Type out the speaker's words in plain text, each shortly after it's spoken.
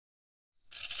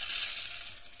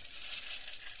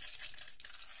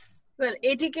Well,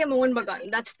 ATK Mohan Bagan,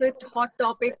 that's the hot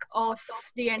topic of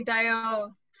the entire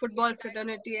football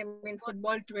fraternity. I mean,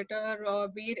 football Twitter or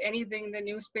be it anything, the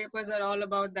newspapers are all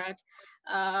about that.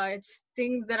 It's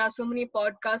things, there are so many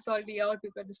podcasts already out,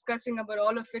 people are discussing about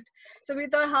all of it. So we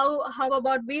thought, how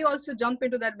about we also jump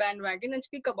into that bandwagon and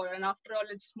speak about it? And after all,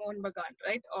 it's Mohan Bagan,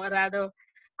 right? Or rather,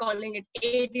 calling it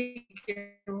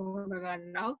ATK Mohan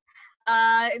Bagan now.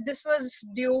 This was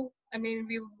due. I mean,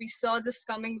 we saw this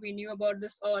coming. We knew about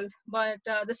this all. But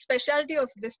the specialty of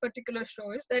this particular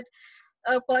show is that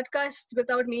a podcast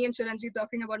without me and Chiranjeev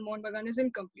talking about Mohan Bagan is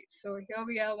incomplete. So here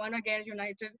we are, one again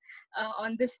united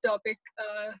on this topic,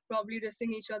 probably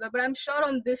dissing each other. But I'm sure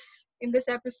in this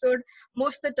episode,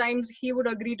 most of the times he would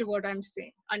agree to what I'm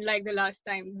saying, unlike the last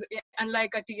time,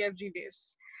 unlike our TFG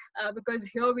days. Because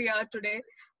here we are today.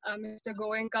 Mr.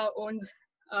 Goenka owns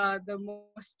the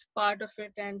most part of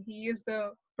it, and he is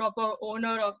the proper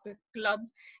owner of the club,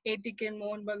 ATK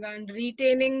Mohun Bagan,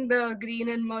 retaining the green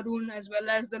and maroon as well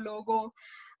as the logo.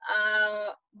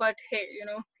 But hey,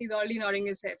 he's already nodding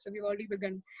his head, so we've already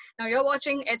begun. Now you're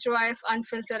watching HOIF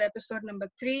Unfiltered episode number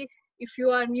 3. If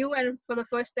you are new and for the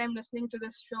first time listening to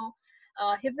this show,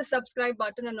 hit the subscribe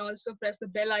button and also press the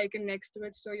bell icon next to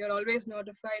it so you're always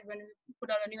notified when we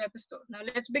put out a new episode. Now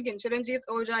let's begin. Chiranjeev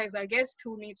Oja is our guest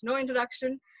who needs no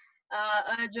introduction.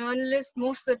 A journalist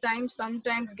most of the time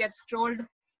sometimes gets trolled,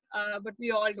 but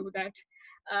we all do that.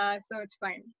 So it's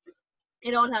fine.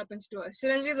 It all happens to us.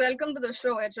 Chiranjeev, welcome to the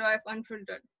show, HOIF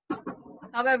Unfiltered.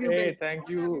 How have you Hey,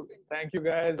 been? thank you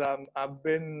guys. I've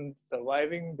been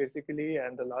surviving basically,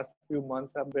 and the last few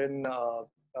months have been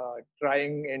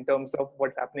trying in terms of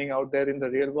what's happening out there in the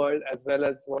real world as well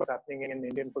as what's happening in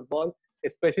Indian football,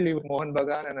 especially with Mohan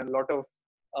Bagan and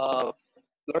uh,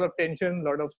 lot of tension, a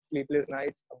lot of sleepless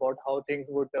nights about how things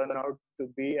would turn out to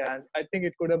be, and I think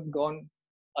it could have gone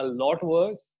a lot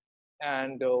worse.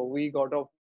 And we got off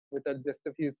with just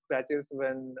a few scratches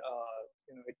when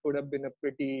it could have been a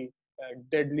pretty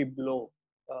deadly blow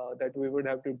that we would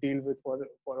have to deal with for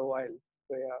a while.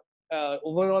 So yeah,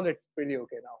 overall it's pretty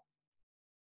okay now.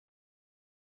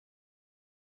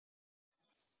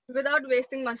 Without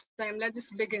wasting much time, let's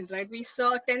just begin, right? We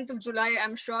saw 10th of July,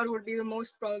 I'm sure would be the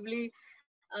most probably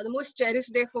the most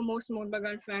cherished day for most Mohun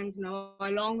Bagan fans now,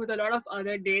 along with a lot of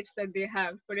other dates that they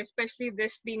have. But especially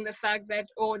this being the fact that,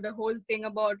 oh, the whole thing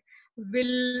about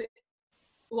will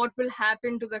what will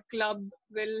happen to the club,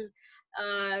 will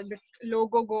the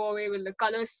logo go away, will the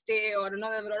colors stay, or a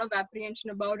lot of apprehension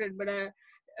about it. But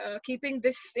keeping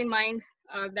this in mind,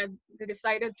 that they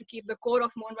decided to keep the core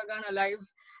of Mohun Bagan alive.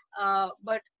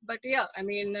 But yeah, I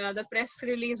mean, the press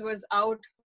release was out,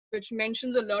 which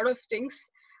mentions a lot of things.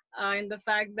 In the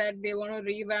fact that they want to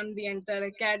revamp the entire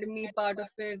academy part of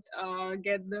it,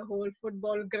 get the whole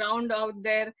football ground out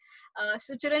there.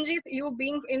 So Chiranjeev, you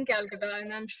being in Calcutta,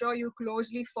 and I'm sure you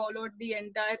closely followed the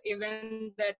entire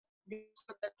event that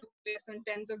took place on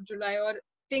 10th of July, or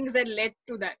things that led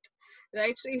to that,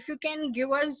 right? So if you can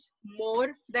give us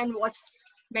more than what's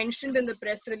mentioned in the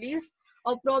press release,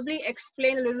 or probably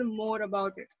explain a little more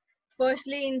about it.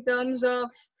 Firstly, in terms of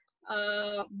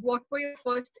what were your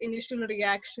first initial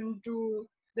reaction to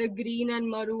the green and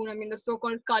maroon, I mean the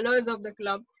so-called colors of the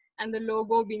club and the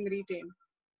logo being retained?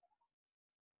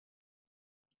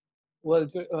 Well,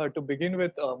 to begin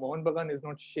with, Mohun Bagan is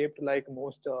not shaped like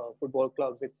most football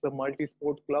clubs. It's a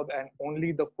multi-sport club, and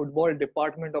only the football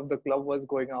department of the club was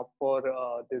going up for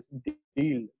this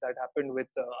deal that happened with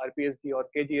RPSG or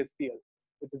KGSPL,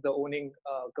 which is the owning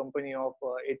company of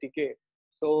ATK.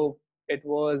 So it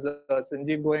was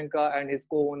Sanjeev Goenka and his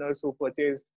co-owners who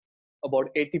purchased about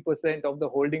 80% of the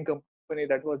holding company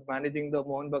that was managing the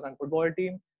Mohun Bagan football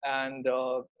team, and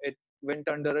it went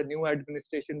under a new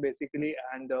administration basically,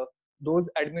 and those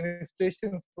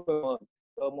administrations were merged.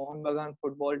 The Mohun Bagan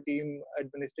football team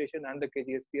administration and the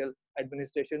KGSPL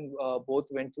administration both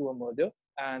went through a merger,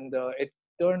 and it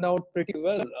turned out pretty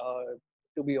well.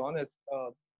 To be honest,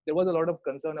 there was a lot of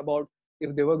concern about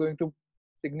if they were going to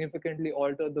significantly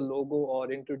alter the logo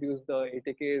or introduce the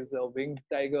ATK's winged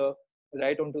tiger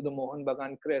right onto the Mohun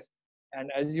Bagan crest. And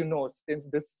as you know, since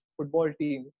this football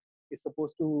team is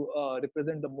supposed to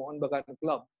represent the Mohun Bagan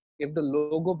club, if the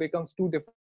logo becomes too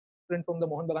different from the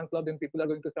Mohun Bagan club, then people are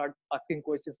going to start asking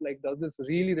questions like, does this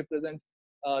really represent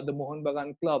the Mohun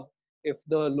Bagan club if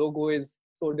the logo is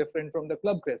so different from the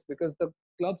club crest? Because the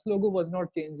club's logo was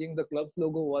not changing, the club's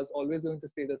logo was always going to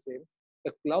stay the same.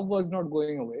 The club was not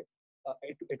going away.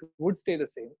 It would stay the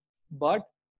same, but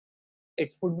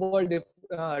its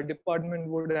department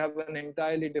would have an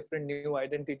entirely different new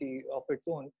identity of its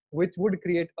own, which would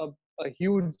create a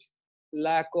huge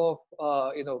lack of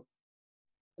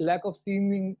lack of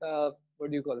seeming what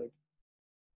do you call it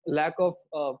lack of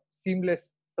seamless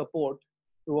support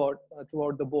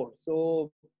throughout the board.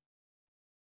 So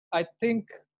I think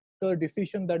the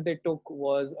decision that they took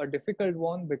was a difficult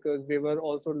one because they were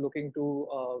also looking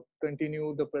to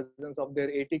continue the presence of their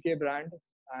ATK brand,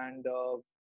 and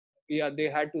yeah, they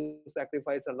had to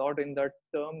sacrifice a lot in that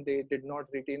term. They did not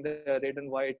retain the red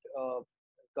and white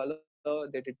color.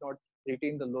 They did not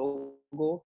retain the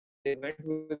logo. They went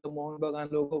with the Mohun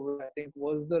Bagan logo, which I think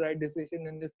was the right decision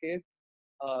in this case.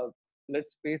 Uh,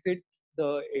 let's face it,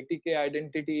 the ATK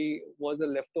identity was a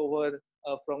leftover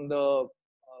from the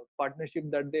partnership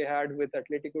that they had with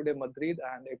Atletico de Madrid,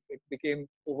 and it became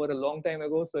over a long time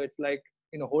ago. So it's like,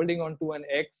 holding on to an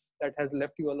ex that has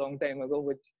left you a long time ago,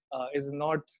 which is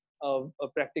not a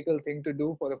practical thing to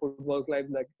do for a football club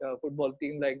like football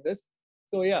team like this.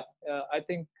 So yeah, I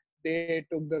think they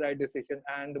took the right decision,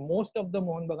 and most of the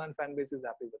Mohun Bagan fan base is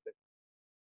happy with it.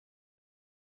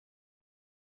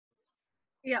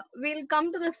 Yeah, we'll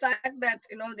come to the fact that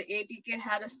the ATK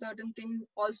had a certain thing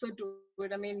also to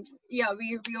it. I mean, yeah,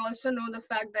 we also know the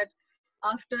fact that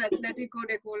after Atletico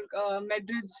de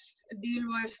Madrid's deal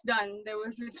was done, there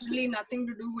was literally nothing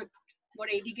to do with what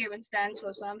ATK even stands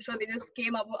for. So I'm sure they just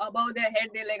came up above their head.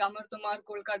 They like Amar Tomar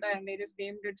Kolkata, and they just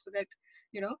named it so that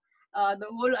you know the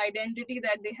whole identity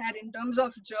that they had in terms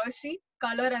of jersey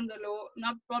color and the logo,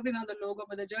 not probably not the logo,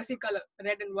 but the jersey color,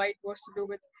 red and white, was to do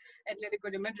with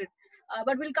Atletico de Madrid.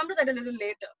 But we'll come to that a little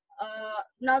later.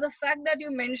 Now, the fact that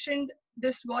you mentioned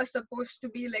this was supposed to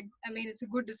be like, I mean, it's a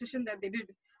good decision that they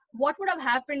did. What would have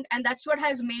happened, and that's what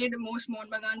has made most Mohun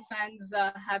Bagan fans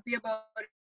happy about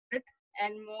it,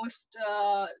 and most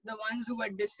the ones who were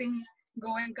dissing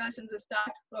Goenka since the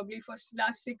start, probably for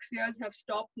last 6 years, have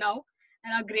stopped now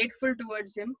and are grateful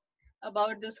towards him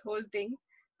about this whole thing.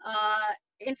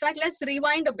 In fact, let's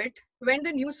rewind a bit. When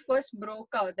the news first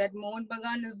broke out that Mohun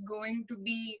Bagan is going to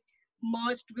be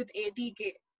merged with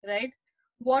ATK, right?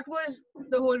 What was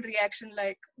the whole reaction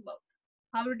like about?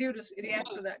 How did you react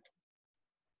to that?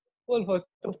 Well, first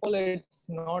of all, it's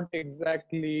not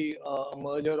exactly a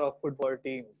merger of football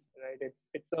teams, right?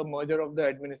 It's a merger of the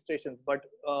administrations. But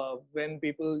when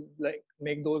people like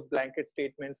make those blanket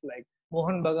statements like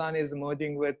Mohan Bagan is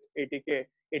merging with ATK,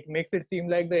 it makes it seem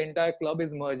like the entire club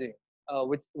is merging,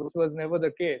 which was never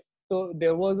the case. So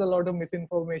there was a lot of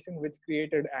misinformation which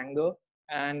created anger,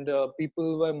 and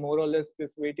people were more or less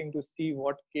just waiting to see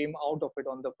what came out of it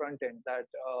on the front end. That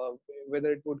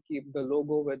whether it would keep the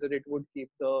logo, whether it would keep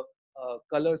the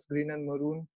colors green and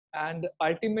maroon. And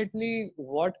ultimately,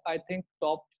 what I think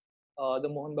stopped the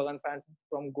Mohun Bagan fans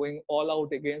from going all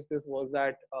out against this was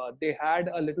that they had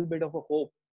a little bit of a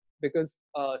hope because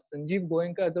Sanjeev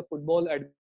Goenka as a football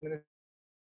administrator,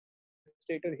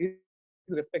 he's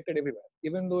respected everywhere.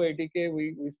 Even though ATK,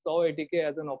 we saw ATK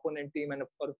as an opponent team and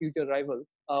or a future rival,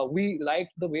 we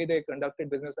liked the way they conducted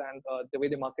business and the way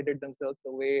they marketed themselves,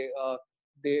 the way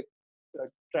they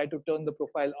try to turn the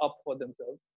profile up for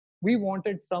themselves. We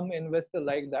wanted some investor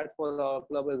like that for our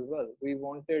club as well. We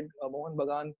wanted Mohan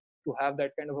Bagan to have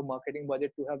that kind of a marketing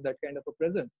budget, to have that kind of a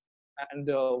presence. And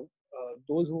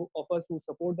those of us who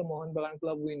support the Mohan Bagan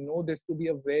club, we know this to be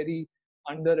a very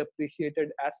underappreciated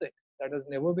asset that has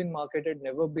never been marketed,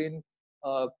 never been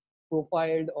uh,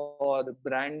 profiled or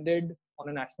branded on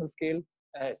a national scale.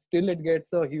 Still, it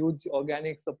gets a huge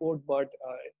organic support, but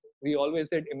we always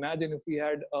said, imagine if we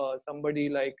had somebody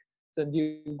like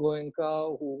Sanjeev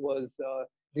Goenka, who was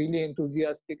really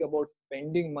enthusiastic about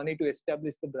spending money to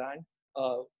establish the brand.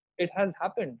 Uh, it has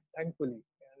happened, thankfully,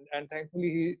 and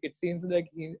thankfully, it seems like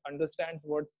he understands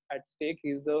what's at stake.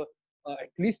 He's at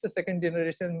least a second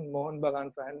generation Mohan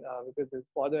Bagan fan because his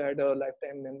father had a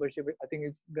lifetime membership. I think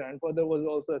his grandfather was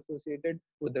also associated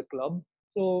with the club.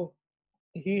 So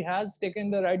he has taken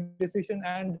the right decision.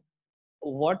 And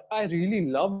what I really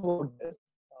loved about this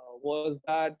was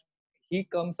that he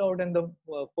comes out and the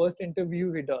first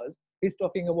interview he does, he's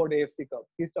talking about AFC Cup,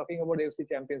 he's talking about AFC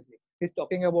Champions League, he's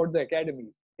talking about the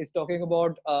academies, he's talking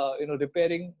about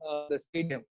repairing the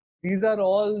stadium. These are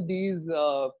all these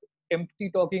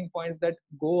empty talking points that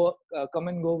go come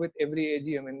and go with every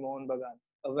AGM in Mohun Bagan.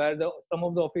 Where some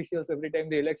of the officials, every time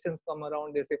the elections come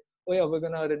around, they say, "Oh yeah, we're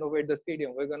gonna renovate the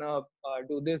stadium. We're gonna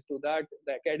do this, do that.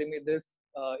 The academy, this,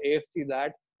 AFC,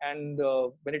 that." And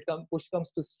when push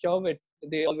comes to shove,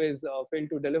 they always fail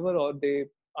to deliver or they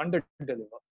under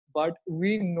deliver. But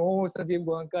we know Sanjeev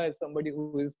Goenka is somebody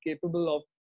who is capable of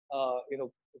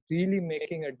really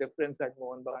making a difference at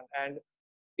Mohun Bagan. And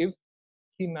if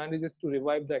he manages to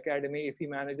revive the academy, if he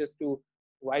manages to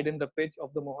widen the pitch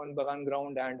of the Mohun Bagan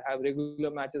ground and have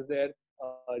regular matches there,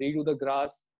 redo the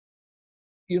grass,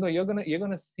 you're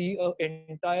gonna see an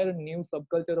entire new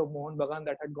subculture of Mohun Bagan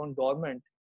that had gone dormant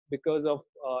because of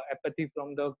apathy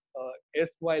from the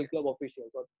erstwhile club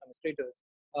officials or administrators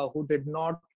who did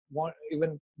not want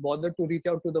even bother to reach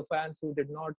out to the fans, who did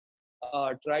not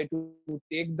try to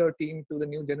take the team to the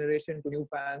new generation, to new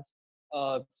fans.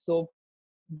 So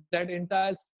that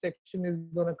entire section is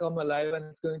going to come alive and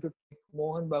it's going to take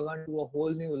Mohan Bagan to a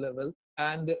whole new level.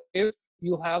 And if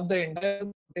you have the entire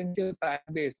potential fan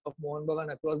base of Mohan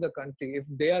Bagan across the country, if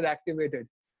they are activated,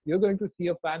 you're going to see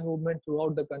a fan movement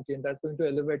throughout the country, and that's going to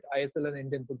elevate ISL and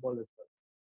Indian football as well.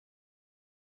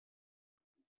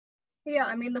 Yeah,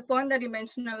 I mean, the point that you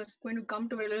mentioned, I was going to come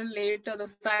to a little later, the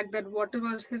fact that what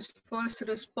was his first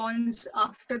response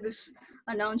after this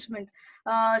announcement.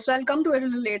 So I'll come to it a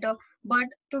little later. But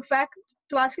to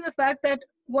ask you the fact that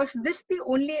was this the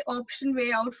only option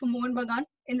way out for Mohan Bagan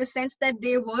in the sense that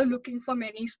they were looking for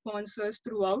many sponsors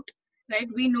throughout, right?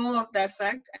 We know of that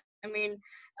fact. I mean,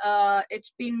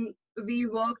 we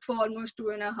worked for almost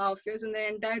 2.5 years, and the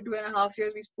entire 2.5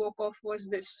 years we spoke of was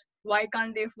this: why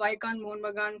can't Mohan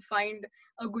Bagan find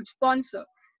a good sponsor,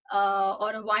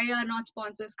 or why are not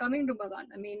sponsors coming to Bagan?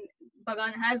 I mean,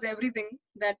 Bagan has everything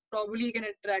that probably can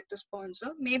attract a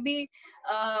sponsor. Maybe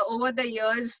over the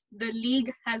years the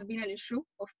league has been an issue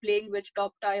of playing which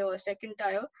top tier or second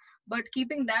tier, but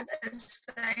keeping that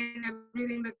aside,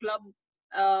 everything the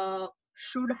club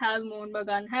should have Mohan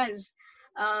Bagan has.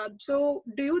 So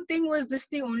do you think was this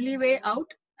the only way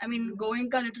out? I mean,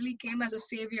 Goenka literally came as a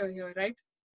savior here, right?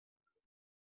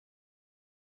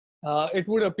 It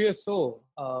would appear so.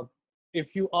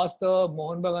 If you ask the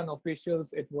Mohan Bagan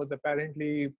officials, it was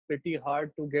apparently pretty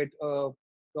hard to get a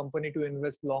company to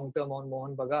invest long term on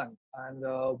Mohan Bagan.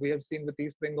 And we have seen with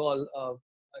East Bengal,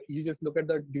 you just look at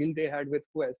the deal they had with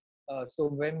Quest. So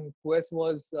when Quest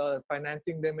was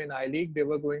financing them in I League, they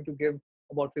were going to give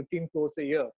about 15 crores a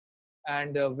year.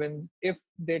 And when if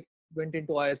they went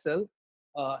into ISL,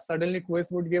 suddenly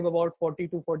Quest would give about 40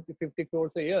 to 40, 50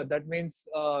 crores a year. That means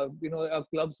a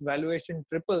club's valuation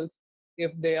triples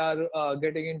if they are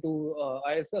getting into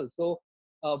ISL. So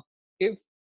uh, if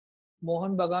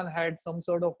Mohan Bagan had some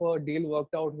sort of a deal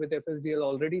worked out with FSDL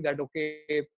already, that okay,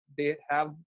 they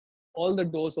have all the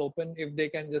doors open. If they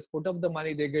can just put up the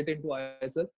money, they get into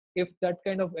ISL. If that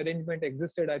kind of arrangement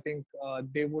existed, I think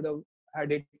they would have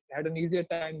had an easier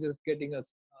time just getting a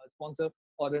sponsor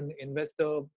or an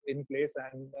investor in place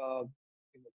and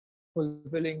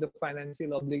fulfilling the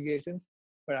financial obligations.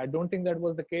 But I don't think that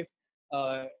was the case.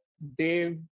 Uh,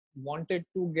 they wanted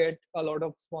to get a lot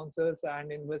of sponsors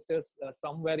and investors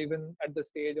somewhere even at the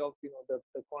stage of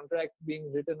the contracts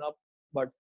being written up, but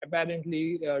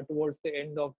apparently towards the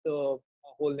end of the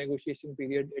whole negotiation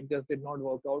period it just did not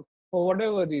work out for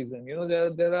whatever reason.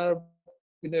 There are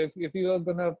if you are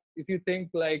gonna if you think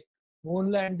like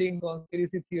moon landing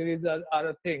conspiracy theories are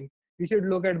a thing, you should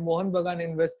look at Mohan Bagan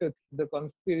investors. The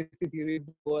conspiracy theories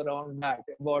go around that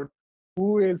about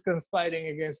who is conspiring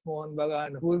against Mohan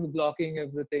Bagan, who's blocking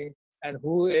everything, and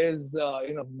who is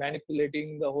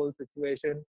manipulating the whole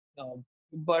situation.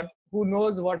 But who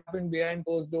knows what happened behind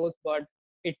those doors? But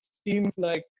it seems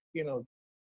like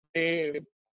they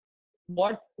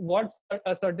what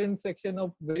a certain section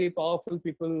of very powerful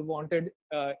people wanted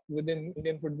within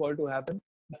Indian football to happen.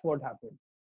 That's what happened.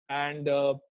 And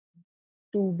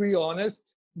to be honest,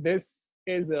 this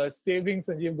is saving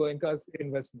Sanjeev Goenka's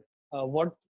investment.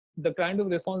 What the kind of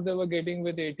response they were getting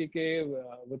with ATK,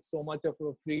 with so much of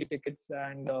free tickets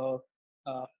and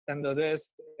the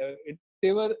rest,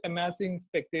 they were amassing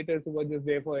spectators who were just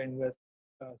there for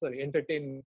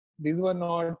entertainment. These were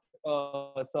not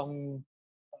some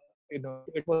it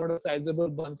was not a sizable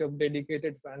bunch of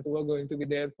dedicated fans who were going to be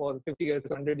there for 50 years,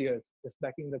 100 years, just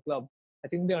backing the club. I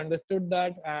think they understood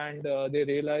that and they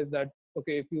realized that,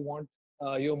 okay, if you want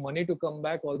your money to come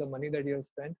back, all the money that you have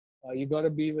spent, you got to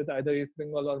be with either East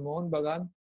Bengal or Mohun Bagan.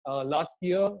 Last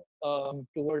year,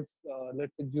 towards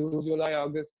let's say June, July,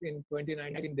 August in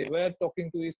 2019, they were talking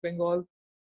to East Bengal.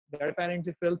 That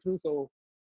apparently fell through. So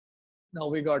now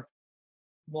we got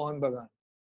Mohun Bagan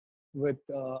with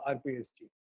RPSG.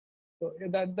 So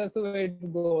that's the way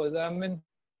it goes. I mean,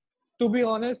 to be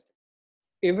honest,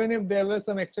 even if there were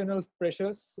some external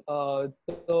pressures,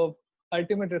 the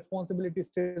ultimate responsibility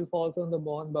still falls on the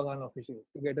Mohan Bagan officials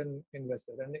to get an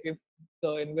investor. And if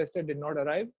the investor did not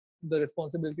arrive, the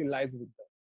responsibility lies with them.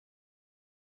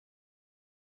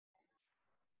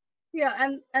 Yeah,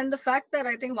 and the fact that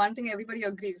I think one thing everybody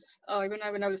agrees, even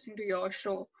when I was listening to your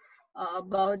show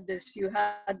about this, you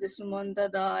had this Sumant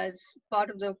Dada as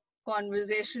part of the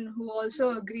conversation who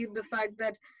also agreed the fact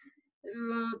that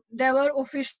there were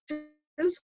officials,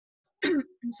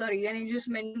 sorry, and he just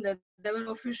mentioned that there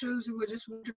were officials who were just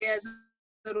wanted to play as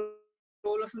a role model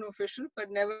role of an official,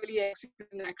 but never really executed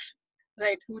in action,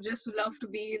 right? Who just love to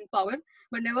be in power,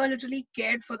 but never literally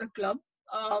cared for the club.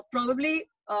 Probably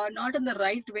not in the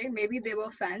right way. Maybe they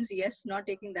were fans, yes, not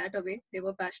taking that away. They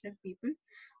were passionate people,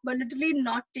 but literally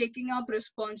not taking up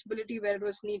responsibility where it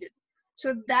was needed.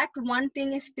 So that one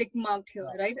thing is stick marked here,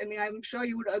 right? I mean, I'm sure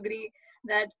you would agree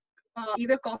that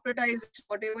either corporatization,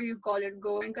 whatever you call it,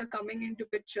 Goenka coming into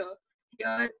picture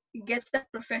here gets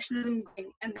that professionalism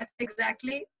going, and that's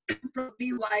exactly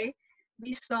probably why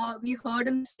we heard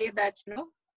him say that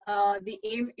the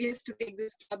aim is to take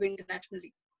this club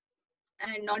internationally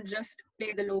and not just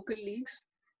play the local leagues,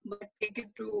 but take it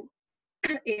to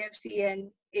AFC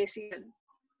and ACL.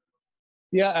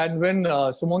 Yeah, and when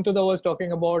Sumantada was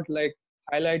talking about like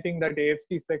highlighting that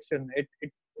AFC section, it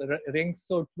rings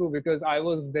so true because I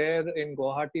was there in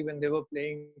Guwahati when they were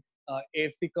playing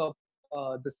AFC Cup,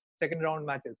 the second round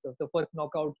matches, the first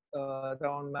knockout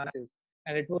round matches,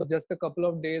 and it was just a couple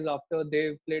of days after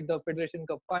they played the Federation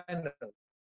Cup final.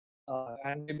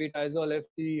 And they beat Aizawl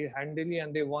FC handily,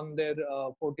 and they won their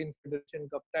 14th Federation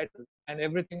Cup title. And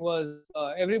everybody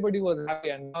was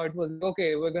happy. And now it was like,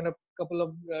 okay, we're gonna couple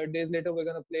of days later we're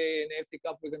gonna play in AFC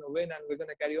Cup, we're gonna win, and we're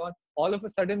gonna carry on. All of a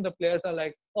sudden, the players are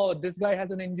like, oh, this guy has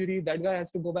an injury, that guy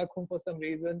has to go back home for some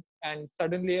reason, and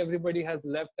suddenly everybody has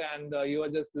left, and you are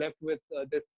just left with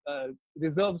this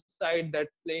reserve side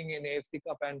that's playing in AFC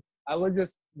Cup. And I was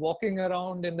just walking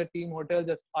around in the team hotel,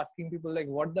 just asking people like,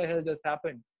 what the hell just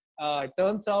happened?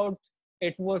 Turns out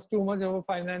it was too much of a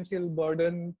financial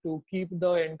burden to keep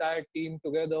the entire team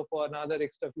together for another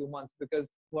extra few months, because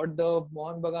what the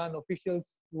Mohun Bagan officials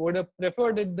would have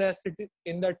preferred in that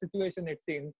situation, it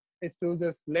seems, is to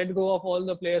just let go of all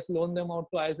the players, loan them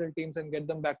out to ISL teams, and get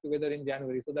them back together in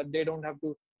January, so that they don't have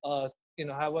to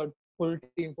have a full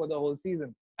team for the whole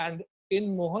season. And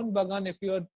in Mohun Bagan, if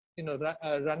you're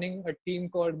running a team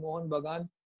called Mohun Bagan,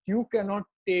 you cannot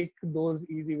take those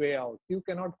easy way out. You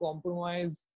cannot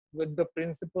compromise with the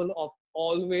principle of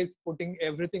always putting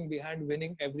everything behind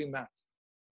winning every match.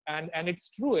 And it's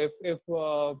true, if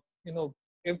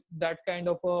that kind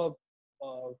of a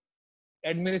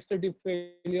administrative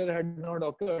failure had not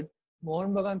occurred,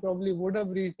 Mohun Bagan probably would have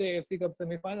reached the AFC Cup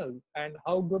semi-final, and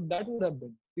how good that would have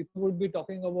been. People would be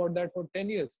talking about that for 10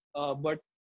 years, but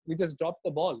we just dropped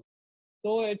the ball.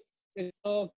 So it's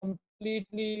a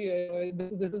completely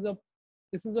this is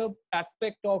a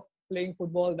aspect of playing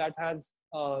football that has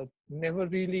never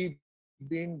really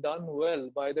been done well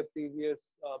by the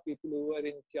previous people who were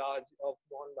in charge of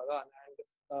Mohun Bagan. And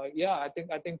yeah, I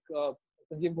think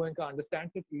Sanjeev Goenka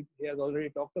understands it. He has already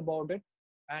talked about it,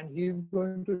 and he's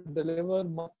going to deliver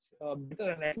much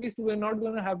better. And at least we're not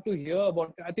going to have to hear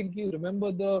about. I think you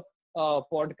remember the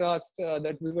podcast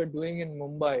that we were doing in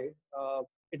Mumbai.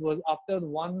 It was after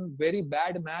one very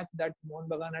bad match that Mohun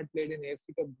Bagan had played in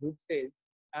AFC Cup group stage,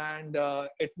 and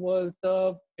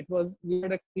we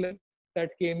had a clip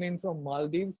that came in from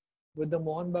Maldives with the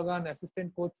Mohun Bagan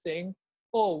assistant coach saying,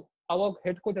 "Oh, our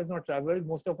head coach has not traveled.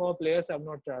 Most of our players have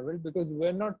not traveled because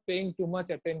we're not paying too much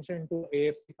attention to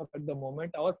AFC Cup at the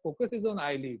moment. Our focus is on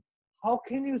I League." How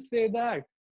can you say that?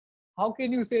 How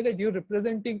can you say that you're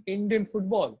representing Indian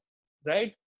football,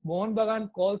 right? Mohun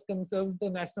Bagan calls themselves the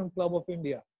National Club of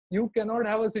India. You cannot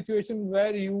have a situation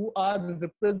where you are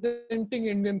representing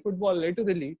Indian football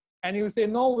literally, and you say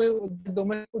no, the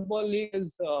domestic football league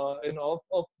is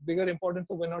of bigger importance,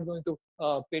 so we're not going to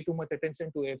pay too much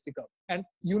attention to AFC Cup. And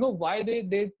you know why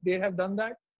they have done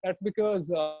that? That's because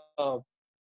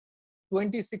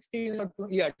 2016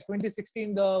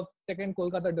 2016, the second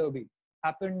Kolkata derby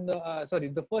happened.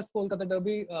 The first Kolkata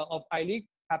derby of I League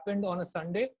happened on a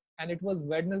Sunday, and it was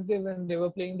Wednesday when they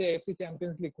were playing the AFC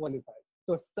Champions League qualifiers.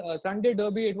 So Sunday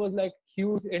derby, it was like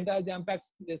huge, entire jam-packed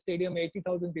stadium,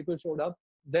 80,000 people showed up.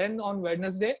 Then on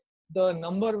Wednesday, the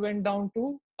number went down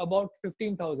to about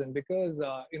 15,000 because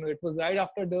it was right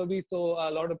after derby, so a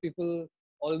lot of people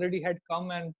already had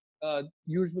come, and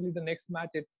usually the next match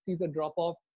it sees a drop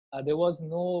off. There was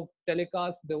no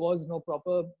telecast, there was no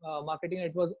proper marketing.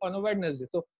 It was on a Wednesday,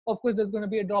 so of course there's going to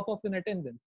be a drop off in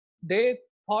attendance. They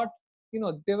thought,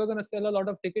 they were going to sell a lot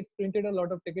of tickets, printed a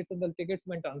lot of tickets, and the tickets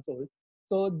went unsold.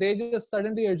 So they just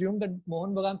suddenly assumed that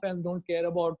Mohun Bagan fans don't care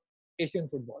about Asian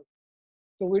football.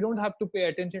 So we don't have to pay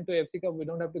attention to FC Cup. We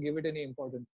don't have to give it any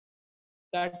importance.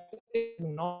 That is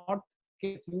not the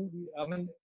case.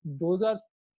 Those are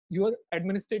your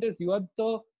administrators.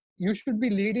 You should be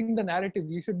leading the narrative.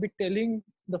 You should be telling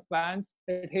the fans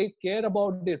that, hey, care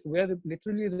about this. We're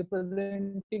literally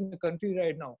representing the country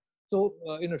right now. So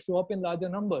show up in larger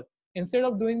numbers. Instead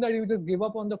of doing that, you just give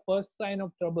up on the first sign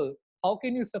of trouble. How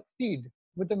can you succeed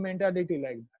with a mentality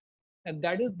like that? and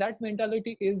that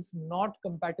mentality is not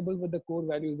compatible with the core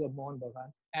values of Mohan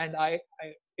Bagan. And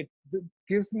it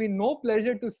gives me no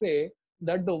pleasure to say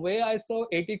that the way I saw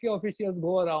ATK officials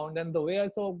go around and the way I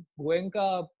saw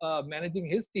Goenka managing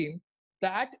his team,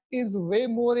 that is way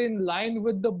more in line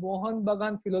with the Mohan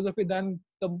Bagan philosophy than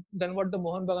what the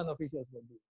Mohan Bagan officials would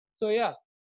do. So yeah,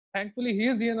 thankfully he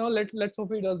is here now. Let's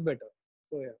hope he does better.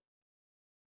 So yeah.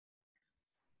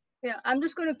 Yeah, I'm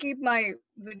just going to keep my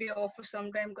video off for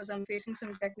some time because I'm facing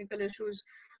some technical issues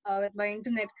with my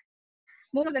internet.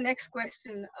 Moving on to the next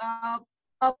question.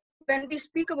 When we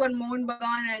speak about Mohan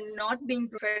Bagan and not being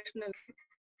professional,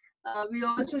 we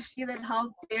also see that how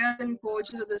players and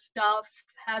coaches or the staff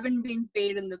haven't been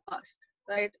paid in the past,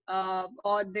 right?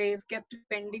 Or they've kept it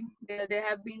pending. There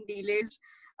have been delays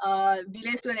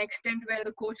to an extent where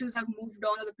the coaches have moved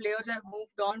on or the players have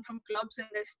moved on from clubs and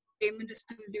this payment is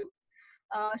still due.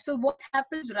 So what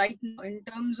happens right now in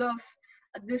terms of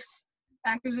this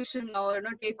acquisition or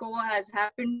takeover has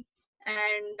happened,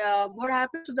 and what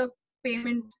happens to the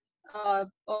payment of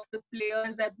the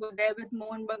players that were there with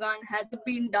Mohan Bagan? Has it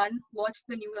been done? What's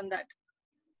the news on that?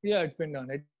 Yeah, it's been done.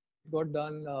 It got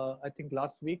done, I think,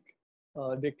 last week.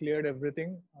 They cleared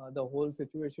everything, the whole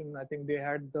situation. I think they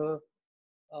had the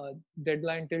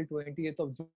deadline till 20th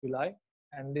of July,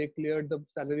 and they cleared the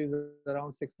salaries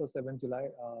around 6th or 7th July.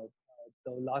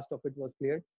 The last of it was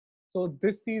cleared. So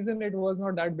this season it was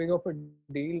not that big of a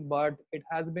deal, but it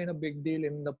has been a big deal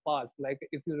in the past. Like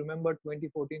if you remember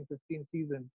 2014-15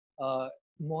 season, uh,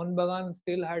 Mohun Bagan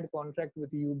still had contract with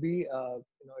UB.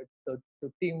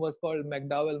 The team was called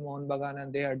McDowell Mohun Bagan,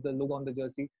 and they had the logo on the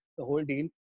jersey, the whole deal.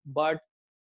 But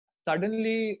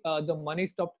suddenly the money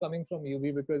stopped coming from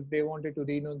UB because they wanted to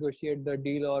renegotiate the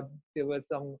deal, or there was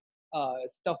some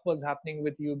stuff was happening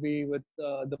with UB with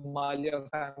the Malia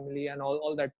family and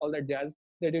all that jazz.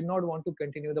 They did not want to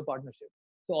continue the partnership.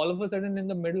 So all of a sudden, in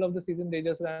the middle of the season, they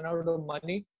just ran out of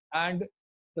money, and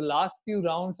the last few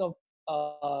rounds of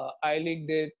I League,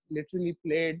 they literally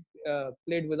played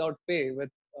without pay,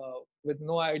 with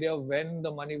no idea when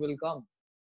the money will come.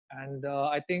 And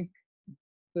I think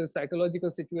the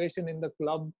psychological situation in the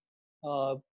club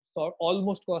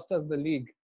almost cost us the league.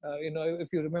 If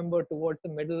you remember, towards the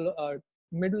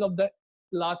middle of the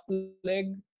last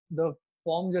leg, the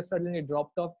form just suddenly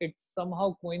dropped off. It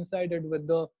somehow coincided with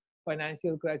the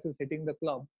financial crisis hitting the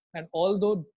club. And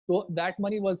although that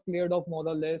money was cleared off more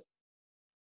or less,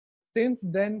 since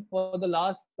then, for the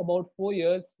last about 4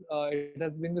 years, it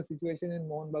has been the situation in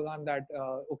Mohun Bagan that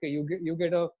okay, you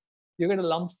get a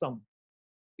lump sum,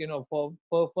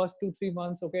 for first 2 3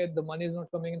 months. Okay, the money is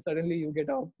not coming in. Suddenly you get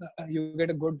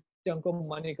a good chunk of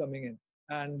money coming in,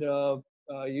 and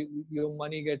your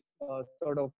money gets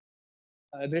sort of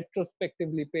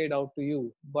retrospectively paid out to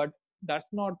you. But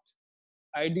that's not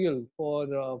ideal for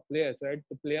players, right?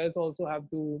 The players also have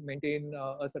to maintain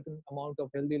a certain amount of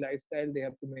healthy lifestyle. They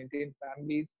have to maintain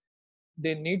families.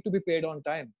 They need to be paid on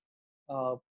time.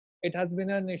 uh, it has been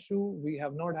an issue. We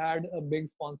have not had a big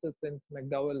sponsor since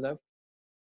McDowell left.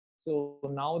 So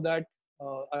now that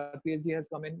RPSG has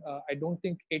come in, I don't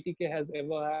think ATK has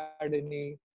ever had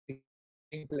any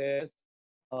recruiting players.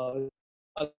 Uh,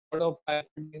 a lot of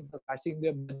ISL teams are slashing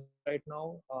their budget right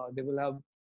now. They will have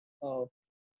uh,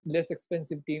 less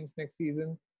expensive teams next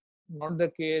season. Not the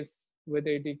case with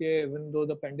ATK. Even though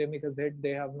the pandemic has hit,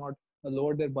 they have not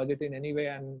lowered their budget in any way,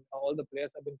 and all the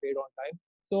players have been paid on time.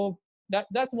 So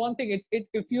that's one thing.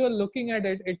 If you are looking at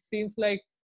it, it seems like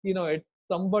it's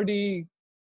somebody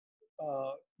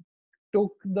uh,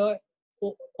 took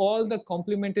all the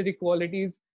complementary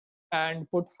qualities and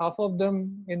put half of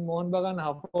them in Mohun Bagan,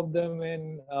 half of them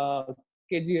in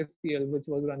KGSPL, which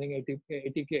was running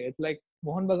 80K. It's like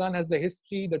Mohun Bagan has the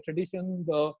history, the tradition,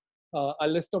 a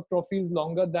list of trophies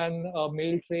longer than a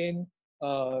mail train.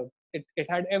 It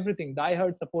had everything.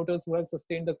 Die-hard supporters who have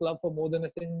sustained the club for more than a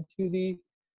century.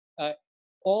 Uh,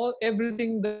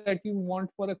 everything that you want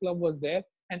for a club was there,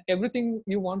 and everything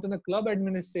you want on a club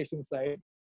administration side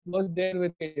was there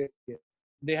with KSPL.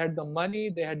 They had the money,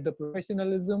 they had the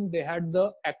professionalism, they had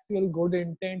the actual good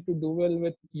intent to do well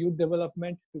with youth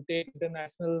development, to take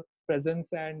international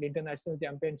presence and international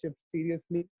championships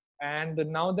seriously. And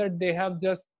now that they have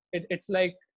it's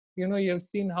like, you've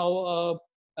seen how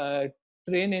a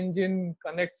train engine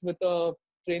connects with a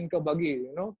train ka buggy.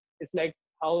 It's like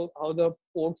how the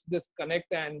ports just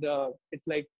connect, and it's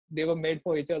like they were made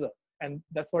for each other, and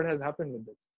that's what has happened with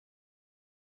this.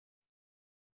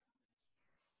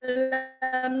 Well,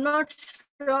 I'm not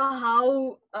sure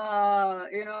how,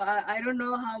 I don't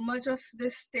know how much of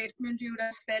this statement you would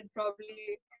have said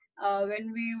probably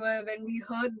When we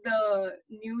heard the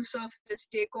news of this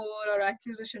takeover or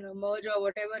acquisition or merger or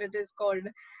whatever it is called,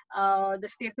 the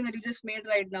statement that you just made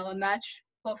right now, a match,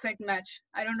 perfect match.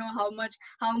 I don't know how much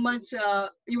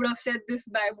you would have said this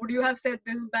back. Would you have said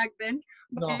this back then?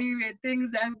 But No, anyway,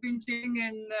 things have been changing,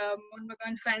 and Mohun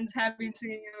Bagan fans have been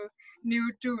singing a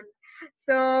new tune.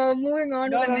 So moving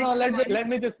on to the no. next one. Let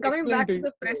me just Coming explain back to to the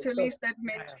you. press So, release that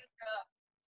yeah, yeah. mentioned.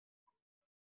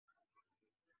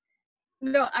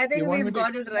 No, I You think want me we've to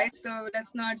got it explain right. So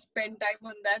let's not spend time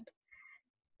on that.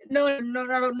 No,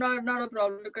 not a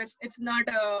problem because it's not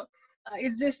a.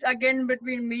 It's just again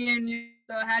between me and you,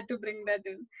 so I had to bring that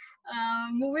in.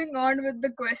 Moving on with the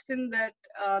question that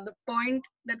the point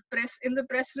that press in the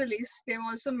press release, they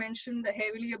also mentioned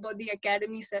heavily about the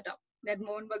academy setup that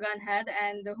Mohun Bagan had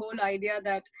and the whole idea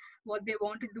that what they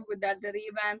want to do with that, the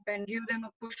revamp and give them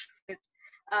a push for it.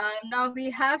 Now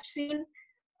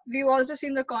we've also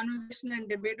seen the conversation and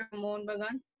debate of Mohun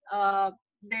Bagan.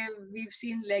 We've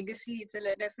seen legacy. It's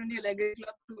definitely a legacy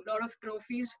club, a lot of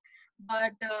trophies.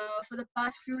 But for the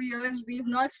past few years, we've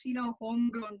not seen a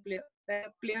homegrown player,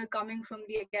 a player coming from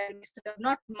the academy setup.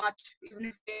 Not much, even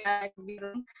if I could be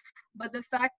wrong. But the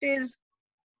fact is,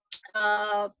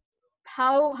 uh,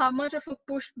 how much of a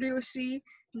push do you see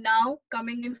now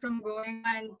coming in from Goenka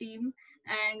and team,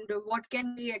 and what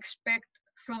can we expect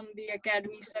from the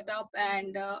academy setup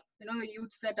and the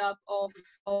youth setup of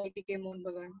ATK Mohun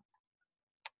Bagan?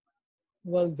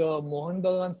 well, the Mohan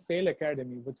Bagan Sail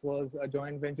Academy, which was a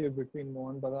joint venture between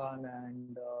Mohan Bagan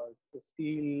and the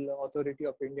Steel Authority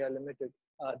of India Limited,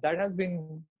 that has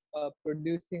been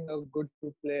producing a good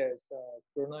few players.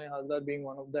 Pranay Haldar being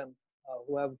one of them,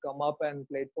 who have come up and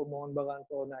played for Mohan Bagan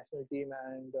for national team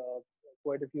and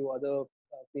quite a few other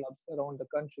clubs around the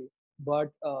country.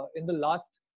 But in the last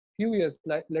few years,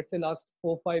 like let's say last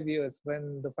 4 5 years,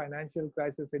 when the financial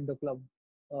crisis hit the club,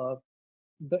 uh,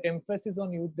 the emphasis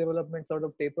on youth development sort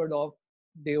of tapered off.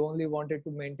 They only wanted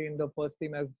to maintain the first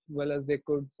team as well as they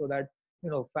could, so that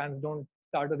fans don't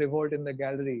start a revolt in the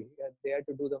gallery. They had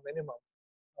to do the minimum.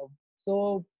 Uh,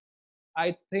 so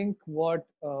I think what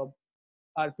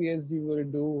RPSG will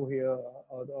do here,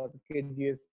 or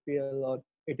KGSPL or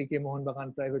ATK Mohan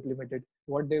Bagan Private Limited,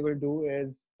 what they will do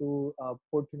is to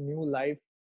put new life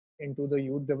into the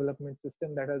youth development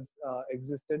system that has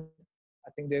existed. I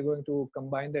think they're going to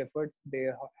combine the efforts. They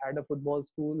had a football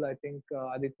school. I think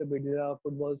Aditya Bidya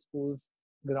Football School's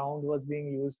ground was being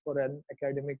used for an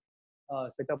academic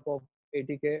setup of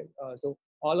ATK. So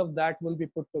all of that will be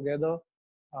put together,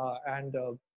 and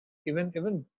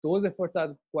even those efforts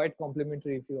are quite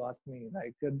complementary, if you ask me.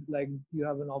 Like you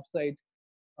have an offsite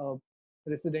uh,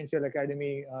 residential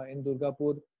academy in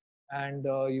Durgapur, and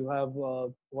you have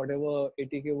whatever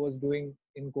ATK was doing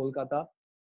in Kolkata.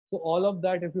 So all of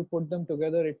that, if you put them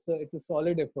together, it's a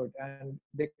solid effort, and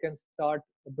they can start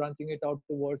branching it out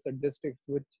towards the districts,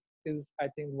 which is, I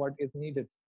think, what is needed,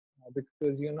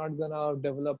 because you're not gonna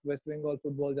develop West Bengal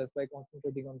football just by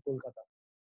concentrating on Kolkata.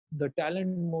 The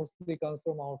talent mostly comes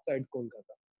from outside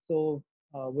Kolkata. So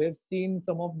we've seen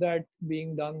some of that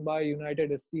being done by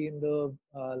United SC in the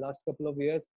last couple of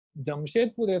years.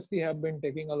 Jamshedpur FC have been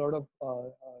taking a lot of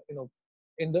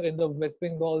in the West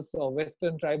Bengal's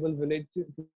western tribal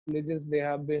villages. They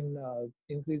have been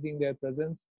increasing their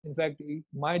presence. In fact,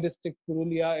 my district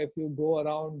Purulia, if you go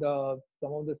around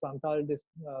some of the Santal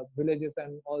villages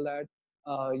and all that,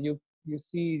 you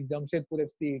see Jamshedpur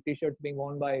FC T-shirts being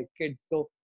worn by kids. So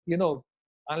you know,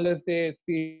 unless they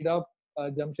speed up,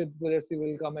 Jamshedpur FC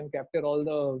will come and capture all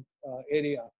the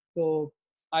area. So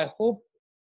I hope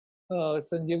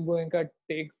Sanjeev Goenka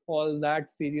takes all that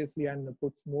seriously and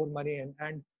puts more money in.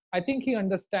 And I think he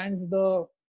understands the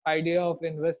idea of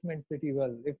investment pretty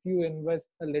well. If you invest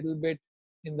a little bit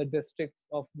in the districts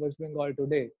of West Bengal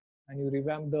today and you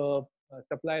revamp the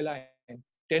supply line,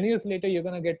 10 years later, you're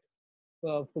going to get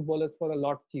footballers for a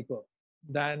lot cheaper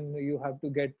than you have to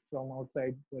get from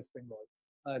outside West Bengal.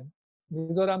 Uh,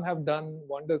 Mizoram have done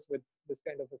wonders with this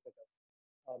kind of a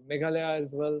setup. Meghalaya as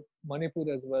well,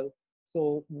 Manipur as well.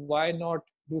 So why not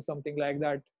do something like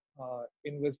that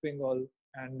in West Bengal,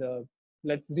 and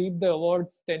let's reap the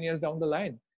awards 10 years down the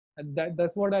line. And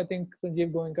that's what I think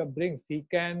Sanjeev Goenka brings. He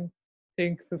can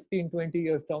think 15, 20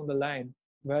 years down the line,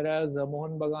 whereas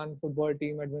Mohan Bagan football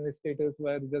team administrators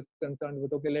were just concerned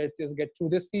with, okay, let's just get through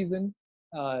this season.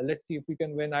 Let's see if we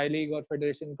can win I League or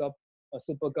Federation Cup or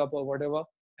Super Cup or whatever.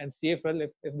 And CFL,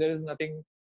 if there is nothing,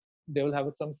 they will have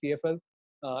some CFL,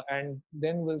 and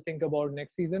then we'll think about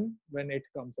next season when it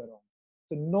comes around.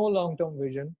 So no long-term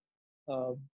vision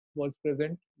uh, was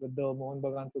present with the Mohun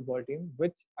Bagan football team,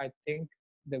 which I think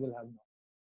they will have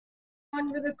now.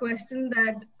 On with the question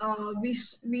that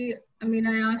I mean,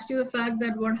 I asked you the fact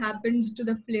that what happens to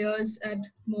the players at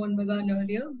Mohun Bagan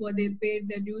earlier? Were they paid?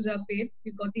 Their dues are paid?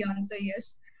 You got the answer,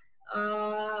 yes.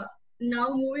 Uh,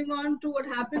 Now moving on to what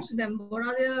happens to them. What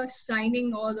are their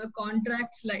signing or the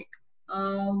contracts like?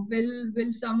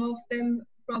 Will some of them,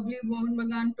 probably Mohun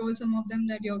Bagan told some of them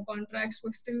that your contracts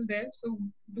were still there. So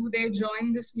do they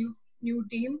join this new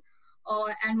team?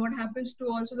 And what happens to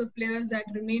also the players that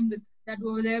remain with that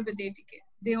were there with ATK?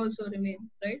 They also remain,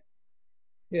 right?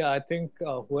 Yeah, I think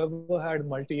whoever had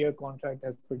multi-year contract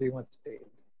has pretty much stayed.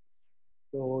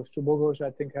 So Shubho Ghosh,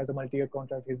 I think, has a multi-year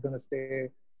contract. He's going to stay.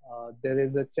 There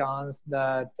is a chance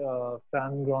that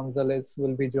Fran Gonzalez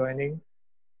will be joining.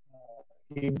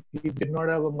 He did not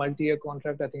have a multi-year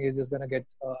contract. I think he's just going to get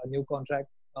a new contract.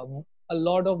 A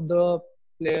lot of the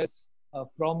players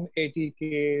from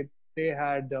ATK, they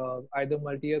had either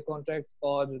multi-year contracts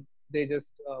or they just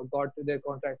got their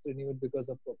contracts renewed because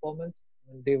of performance.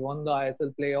 They won the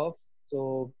ISL playoffs,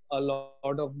 so a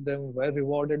lot of them were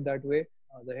rewarded that way.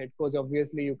 The head coach,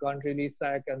 obviously, you can't really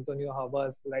sack Antonio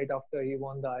Habas right after he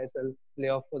won the ISL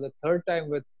playoff for the third time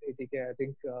with ATK. I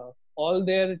think all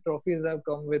their trophies have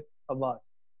come with Habas.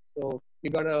 So you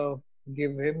gotta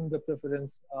give him the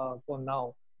preference for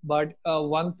now. But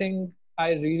one thing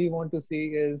I really want to see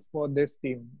is for this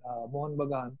team, Mohun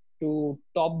Bagan, to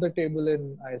top the table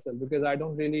in ISL because I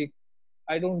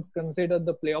don't consider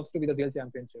the playoffs to be the real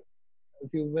championship.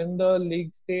 If you win the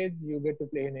league stage, you get to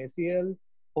play in ACL.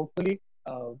 Hopefully,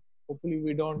 hopefully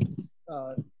we don't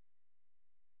uh,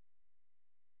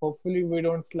 hopefully we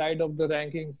don't slide up the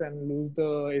rankings and lose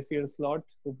the ACL slot.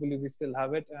 Hopefully we still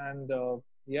have it, and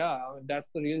yeah, that's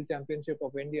the real championship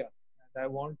of India. And I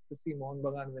want to see Mohun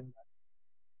Bagan win that.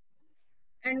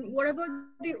 And what about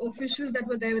the officials that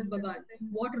were there with Bagan?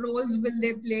 What roles will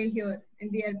they play here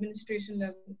in the administration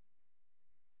level?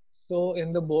 So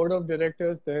in the board of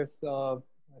directors, there's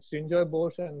Srinjoy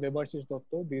Bose and Debashish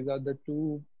Dotto. These are the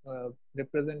two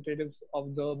representatives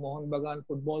of the Mohun Bagan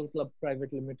Football Club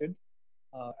Private Limited,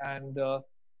 and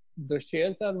the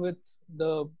shares are with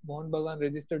the Mohun Bagan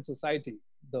Registered Society,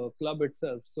 the club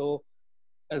itself. So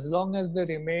as long as they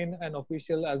remain an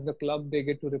official as the club, they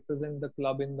get to represent the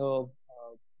club in the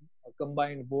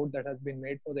combined board that has been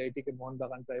made for the ATK Mohun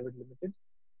Bagan Private Limited.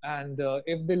 And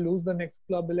if they lose the next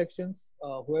club elections,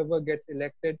 whoever gets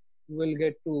elected will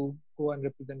get to go and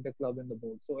represent the club in the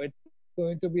board. So it's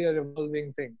going to be a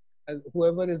revolving thing. As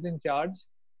whoever is in charge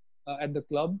at the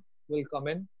club will come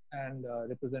in and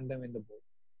represent them in the board.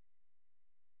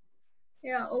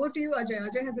 Yeah, over to you, Ajay.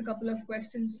 Ajay has a couple of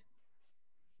questions.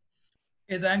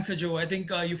 Hey, thanks, Joe. I think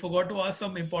you forgot to ask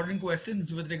some important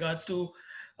questions with regards to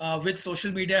which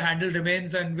social media handle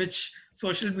remains and which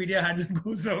social media handle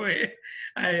goes away.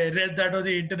 I read that on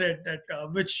the internet that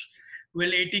which will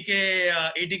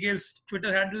ATK's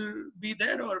Twitter handle be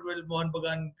there or will Mohan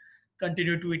Bagan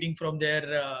continue tweeting from their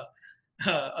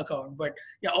account? But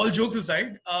yeah, all jokes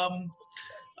aside,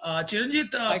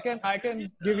 Chiranjit, I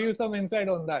can give you some insight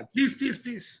on that.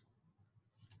 please.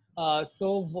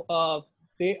 So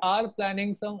they are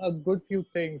planning some a good few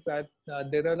things. That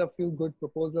there are a few good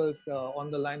proposals on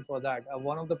the line for that.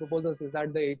 One of the proposals is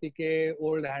that the ATK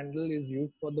old handle is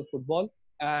used for the football,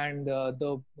 and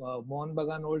the Mohun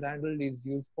Bagan old handle is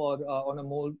used for on a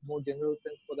more general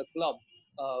sense for the club,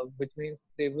 which means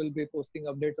they will be posting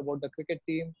updates about the cricket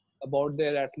team, about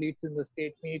their athletes in the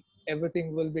state meet.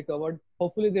 Everything will be covered.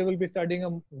 Hopefully, they will be starting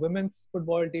a women's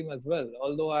football team as well.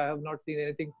 Although I have not seen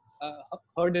anything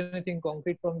heard anything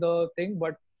concrete from the thing,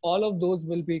 but all of those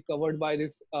will be covered by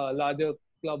this larger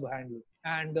club handle.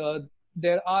 And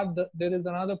there is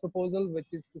another proposal which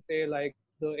is to say like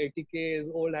the ATK's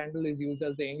old handle is used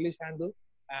as the English handle,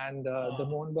 and the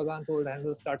Mohun Bagan's old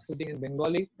handle starts tweeting in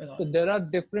Bengali. So there are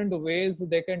different ways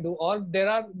they can do, or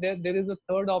there is a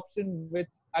third option which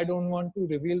I don't want to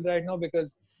reveal right now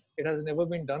because it has never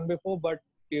been done before. But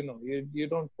you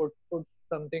don't put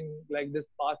something like this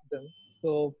past them.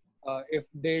 So if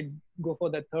they go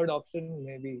for that third option,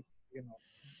 maybe you know.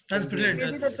 That's brilliant.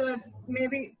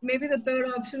 Maybe the third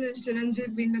option is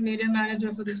Chiranjit being the media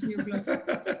manager for this new club.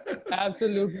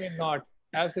 Absolutely not.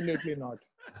 Absolutely not.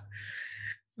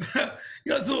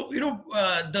 Yeah, so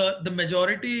the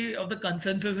majority of the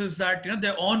consensus is that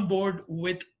they're on board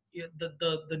with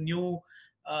the new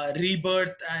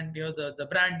rebirth and the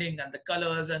branding and the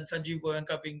colors and Sanjeev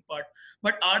Goenka being part.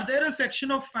 But are there a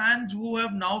section of fans who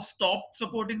have now stopped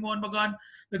supporting Mohun Bagan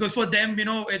because for them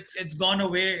it's gone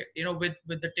away with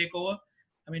the takeover?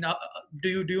 I mean, do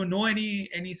you know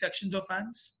any sections of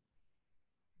fans?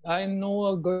 I know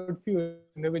a good few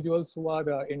individuals who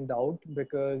are in doubt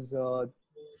because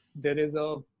there is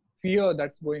a fear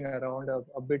that's going around,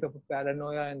 a bit of a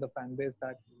paranoia in the fan base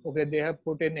that, okay, they have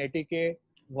put in 80K.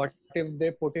 What if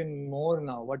they put in more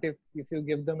now? What if you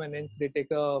give them an inch, they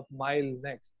take a mile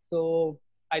next? So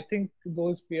I think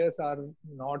those fears are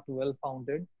not well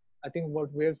founded. I think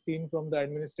what we've seen from the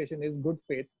administration is good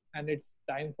faith, and it's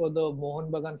time for the Mohun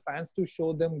Bagan fans to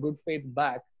show them good faith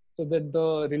back so that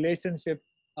the relationship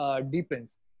deepens.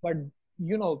 But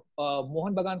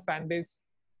Mohun Bagan fan base,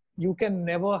 you can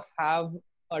never have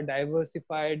a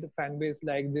diversified fan base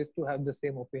like this to have the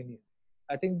same opinion.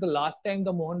 I think the last time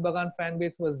the Mohun Bagan fan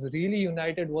base was really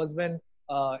united was when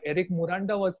Eric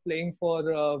Muranda was playing for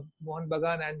Mohun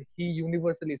Bagan and he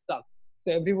universally sucked.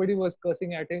 So everybody was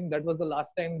cursing at him. That was the last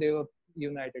time they were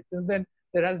united. Since then,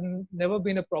 there has never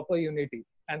been a proper unity.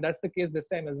 And that's the case this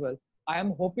time as well. I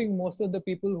am hoping most of the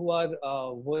people who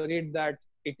are worried that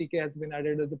 80K has been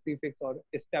added as a prefix or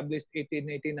established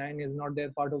 1889 is not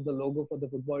their part of the logo for the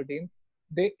football team.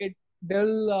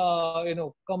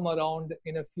 They'll come around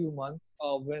in a few months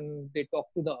when they talk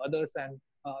to the others and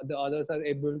the others are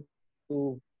able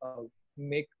to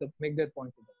make their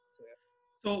point to them.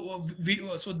 So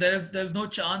yeah. So there's no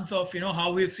chance of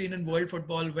how we've seen in world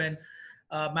football when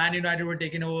Man United were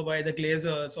taken over by the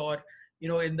Glazers, or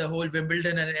in the whole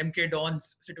Wimbledon and MK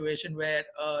Dons situation where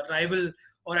a rival,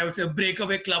 or I would say a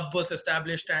breakaway club, was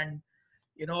established. And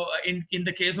in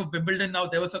the case of Wimbledon, now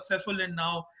they were successful in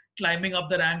now climbing up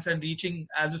the ranks and reaching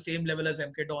as the same level as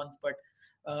MK Dons, but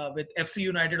with FC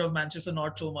United of Manchester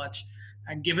not so much.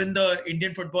 And given the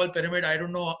Indian football pyramid, I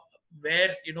don't know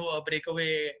where a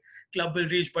breakaway club will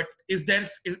reach. But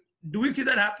do we see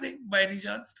that happening by any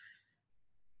chance?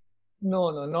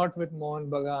 No, not with Mohun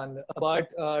Bagan.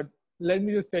 But let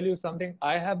me just tell you something.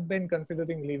 I have been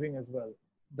considering leaving as well.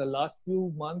 The last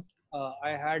few months,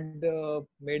 I had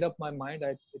made up my mind.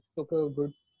 It took a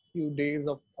good few days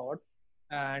of thought,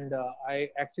 and I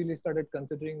actually started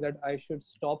considering that I should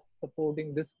stop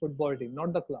supporting this football team,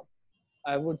 not the club.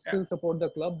 I would still support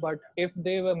the club, but if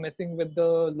they were messing with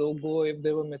the logo, if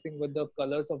they were messing with the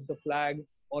colors of the flag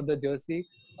or the jersey,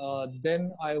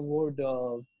 then I would,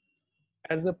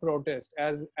 as a protest,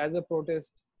 as a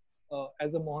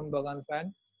Mohun Bagan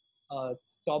fan,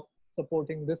 stop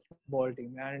supporting this football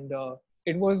team. And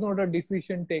it was not a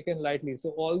decision taken lightly. So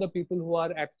all the people who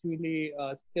are actually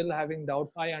still having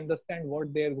doubts, I understand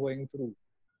what they're going through,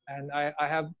 and I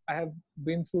have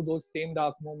been through those same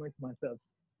dark moments myself.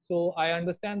 So I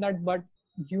understand that, but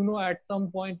at some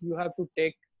point you have to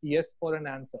take yes for an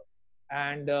answer.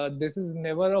 And this is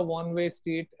never a one-way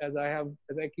street, as I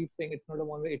keep saying. It's not a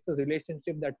one-way. It's a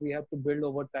relationship that we have to build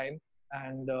over time.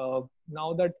 And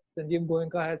now that Sanjeev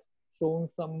Goenka has shown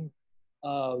some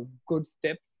good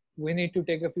steps, we need to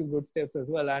take a few good steps as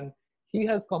well. And he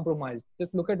has compromised.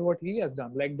 Just look at what he has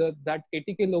done. Like that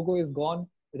 80K logo is gone,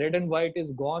 red and white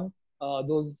is gone.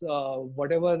 Those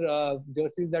whatever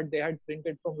jerseys that they had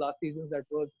printed from last season that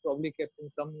was probably kept in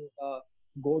some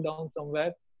go down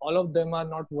somewhere, all of them are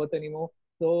not worth anymore.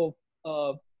 So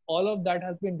all of that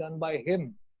has been done by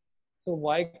him. So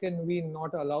why can we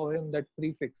not allow him that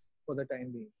prefix for the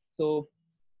time being? So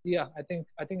yeah, I think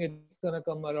it's gonna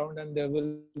come around, and there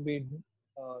will be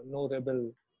no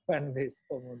rebel fan base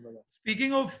for Mohun Bagan.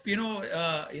 Speaking of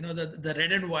the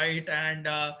red and white and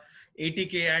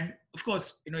 80K, and of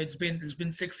course it's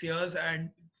been 6 years, and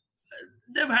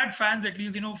they've had fans, at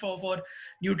least for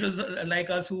neutrals like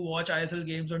us who watch ISL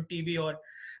games on TV, or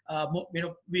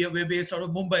we're based out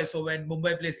of Mumbai. So when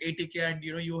Mumbai plays 80K, and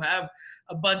you have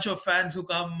a bunch of fans who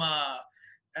come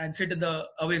and sit in the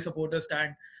away supporter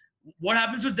stand, what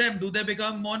happens to them? Do they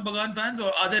become Mohun Bagan fans,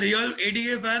 or are they real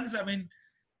 80K fans? I mean,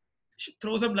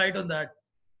 throw some light on that.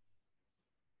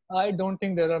 I don't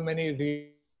think there are many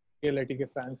real 80K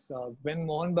fans. When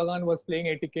Mohun Bagan was playing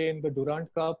 80K in the Durand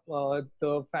Cup,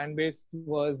 the fan base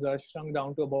was shrunk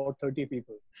down to about 30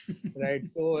 people, right?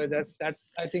 So that's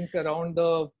I think around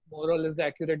the more or less the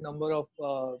accurate number of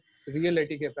real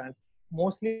 80K fans.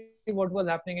 Mostly, what was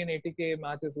happening in 80K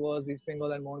matches was East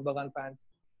Bengal and Mohun Bagan fans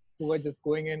who were just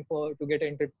going in to get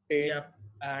entertained, Yeah.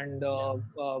 and a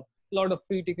lot of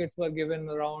free tickets were given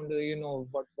around.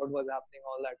 What was happening,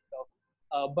 all that stuff.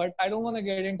 But I don't want to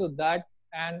get into that,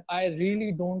 and I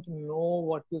really don't know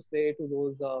what to say to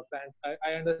those fans.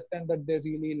 I understand that they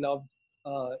really loved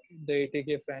the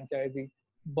 80K franchisee,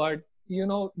 but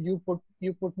you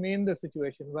put me in the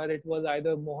situation where it was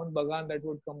either Mohun Bagan that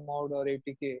would come out or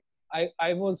 80K.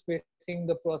 I was facing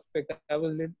the prospect. I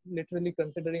was literally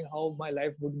considering how my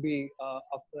life would be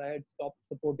after I had stopped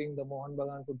supporting the Mohun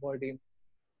Bagan football team.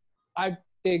 I'd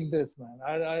take this, man.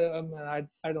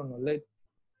 I don't know.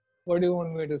 What do you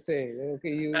want me to say? Okay,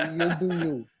 you do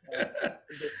you. At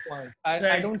this point, I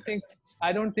Right. don't think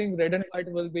I don't think red and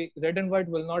white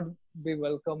will not be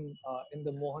welcome in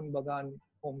the Mohan Bagan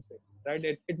home set, right?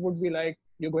 It would be like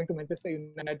you're going to Manchester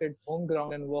United home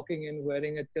ground and walking in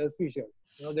wearing a Chelsea shirt.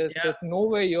 Yeah. There's no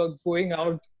way you're going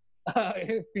out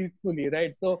peacefully,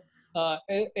 right? So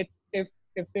it's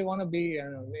if they want to be,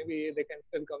 maybe they can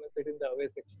still come and sit in the away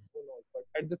section. Who knows? But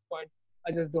at this point,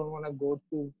 I just don't want to go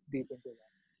too deep into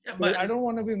that Yeah, because but I don't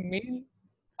want to be mean.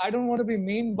 I don't want to be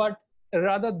mean, but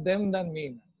rather them than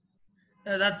me.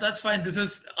 that's fine. This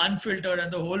is unfiltered,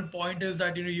 and the whole point is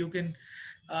that you can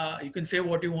say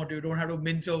what you want. You don't have to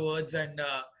mince your words, and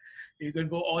you can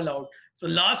go all out. So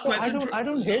last No, question. I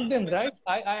don't hate them, right?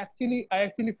 I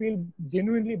actually feel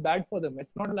genuinely bad for them.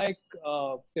 It's not like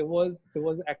there was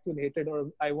actual hatred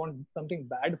or I want something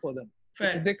bad for them.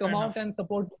 If they Fair come out enough. and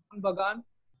support Mohan Bagan,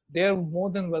 they're more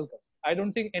than welcome. I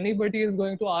don't think anybody is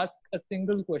going to ask a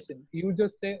single question. You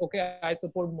just say, okay, I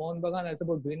support Mohan Bagan, I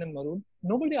support Green and Maroon.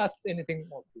 Nobody asks anything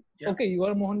of you. Yeah. Okay, you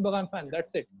are a Mohan Bagan fan. That's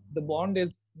it. The bond is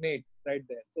made right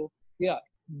there. So yeah,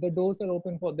 the doors are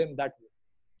open for them that way.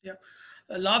 Yeah.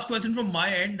 Last question from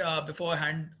my end before I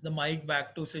hand the mic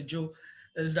back to Siju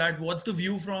is that what's the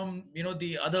view from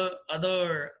the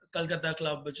other Kolkata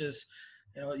club, which is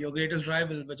your greatest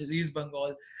rival, which is East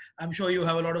Bengal. I'm sure you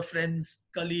have a lot of friends,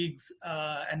 colleagues,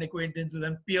 and acquaintances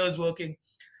and peers working.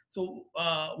 So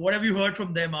what have you heard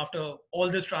from them after all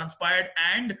this transpired?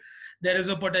 And there is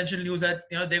a potential news that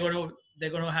they're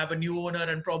going to have a new owner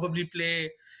and probably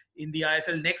play in the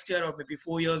ISL next year or maybe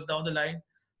 4 years down the line.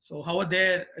 So how are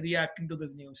they reacting to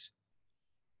this news?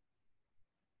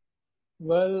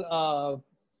 Well,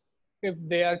 if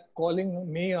they are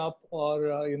calling me up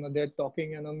or they're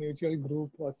talking in a mutual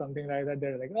group or something like that,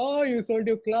 they're like, "Oh, you sold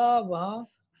your club, huh?"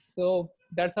 So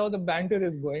that's how the banter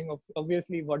is going.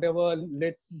 Obviously, whatever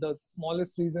let the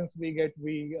smallest reasons we get,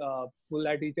 we pull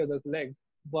at each other's legs.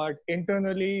 But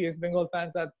internally, East Bengal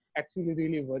fans are actually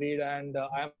really worried, and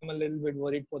I'm a little bit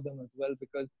worried for them as well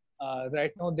because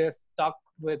right now they're stuck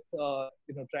with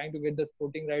trying to get the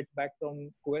sporting rights back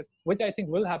from Quest, which I think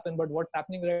will happen. But what's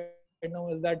happening right now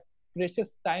is that precious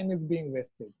time is being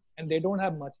wasted and they don't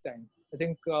have much time. I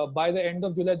think by the end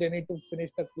of July, they need to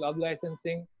finish the club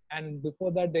licensing. And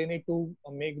before that, they need to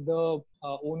make the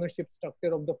ownership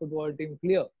structure of the football team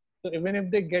clear. So even if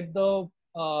they get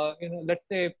let's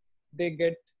say they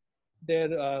get their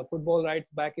football rights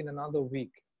back in another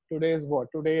week. Today is what?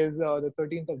 Today is the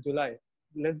 13th of July.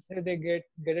 Let's say they get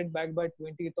it back by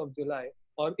 20th of July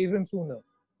or even sooner.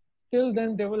 Still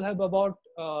then they will have about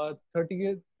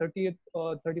 30th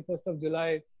or 31st of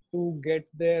July to get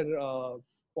their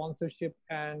sponsorship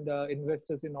and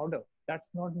investors in order. That's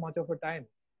not much of a time.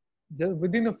 Just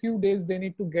within a few days, they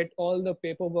need to get all the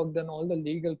paperwork done, all the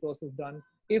legal process done,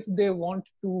 if they want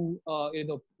to,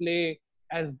 play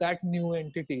as that new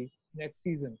entity next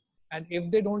season. And if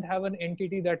they don't have an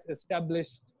entity that's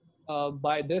established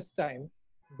by this time,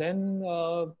 then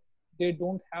they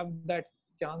don't have that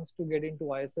chance to get into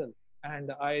ISL.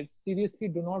 And I seriously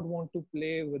do not want to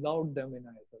play without them in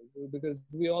ISL because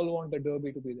we all want the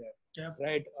derby to be there, Yeah.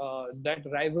 right? That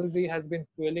rivalry has been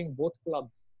fueling both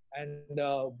clubs. And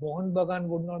Mohan Bagan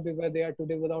would not be where they are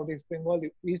today without East Bengal.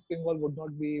 East Bengal would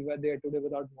not be where they are today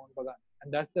without Mohan Bagan.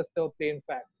 And that's just a plain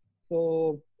fact.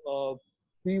 So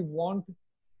we want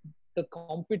the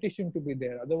competition to be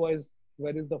there. Otherwise,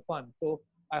 where is the fun? So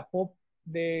I hope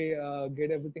they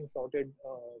get everything sorted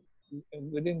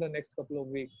within the next couple of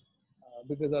weeks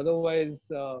because otherwise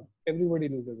everybody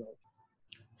loses out.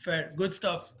 Fair. Good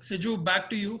stuff. Siju, back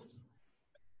to you.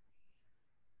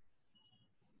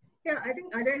 Yeah, I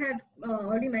think Ajay had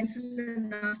already mentioned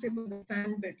and asked about the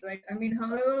fan bit, right? I mean,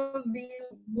 however we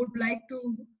would like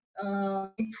to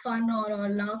make fun or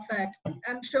laugh at,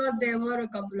 I'm sure there were a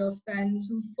couple of fans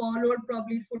who followed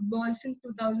probably football since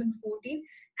 2014,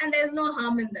 and there's no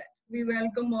harm in that. We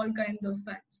welcome all kinds of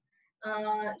fans.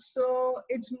 So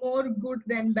it's more good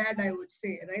than bad, I would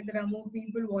say, right? There are more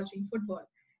people watching football.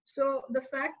 So the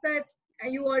fact that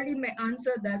you already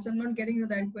answered that, so I'm not getting to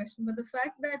that question, but the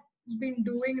fact that it's been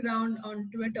doing round on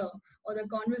Twitter or the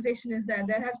conversation is that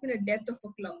there has been a death of a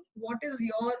club. What is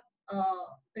your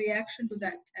reaction to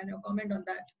that and your comment on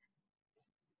that?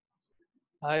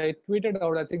 I tweeted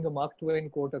out, I think, a Mark Twain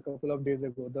quote a couple of days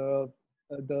ago.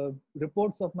 The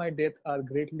reports of my death are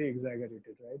greatly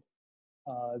exaggerated,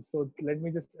 right? So let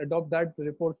me just adopt that. The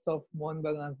reports of Mohan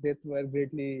Bagan's death were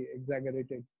greatly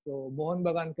exaggerated. So Mohan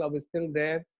Bagan Club is still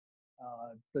there.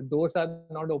 The doors are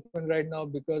not open right now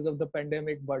because of the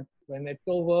pandemic, but when it's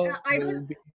over, I don't.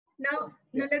 Now,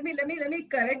 let me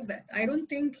correct that. I don't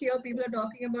think here people are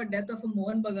talking about death of a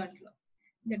Mohan Bagan club.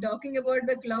 They're talking about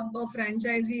the club of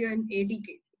franchisee and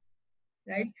ATK,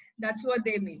 right? That's what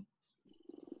they mean.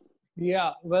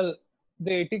 Yeah, well,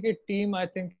 the ATK team I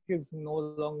think is no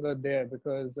longer there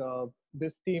because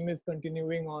this team is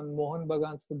continuing on Mohan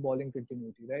Bagan's footballing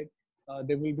continuity, right?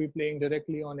 They will be playing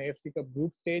directly on AFC Cup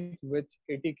group stage, which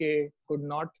ATK could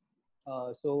not.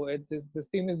 This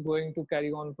team is going to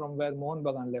carry on from where Mohan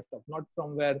Bagan left off, not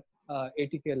from where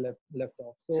ATK left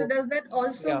off. So So does that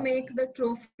also yeah, make the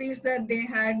trophies that they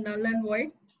had null and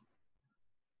void?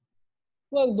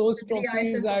 well, those The three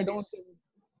trophies ISL trophies.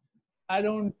 I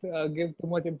don't give too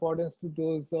much importance to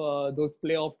those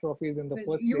playoff trophies in the Well,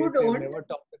 first you place. They've don't. never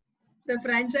topped. The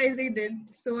franchisee did.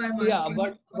 So I'm Yeah, asking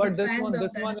for the but fans of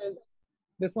that.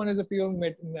 this one is a pure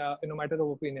matter of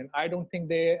opinion. I don't think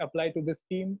they apply to this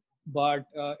team. But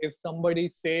if somebody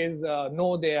says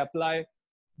no, they apply,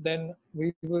 then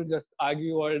we will just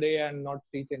argue all day and not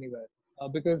reach anywhere.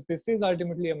 Because this is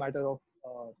ultimately a matter of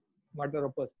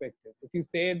perspective. If you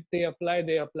say they apply,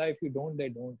 they apply. If you don't, they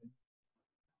don't.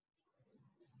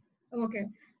 Okay.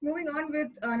 Moving on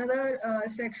with another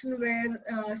section where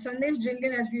Sandesh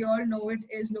Jingan, as we all know it,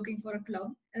 is looking for a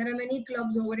club. And there are many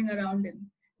clubs hovering around him.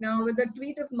 Now, with the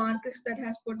tweet of Marcus that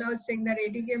has put out saying that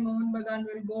ATK Mohan Bagan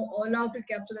will go all out to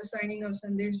capture the signing of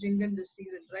Sandesh Jingan this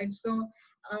season, right? So,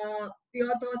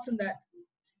 your thoughts on that?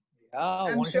 Yeah,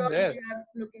 I I'm want him sure there. they are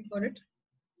looking for it.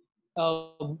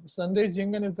 Sandesh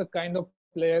Jingan is the kind of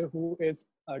player who is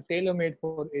tailor-made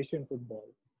for Asian football,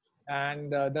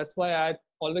 and that's why I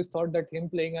always thought that him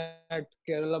playing at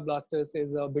Kerala Blasters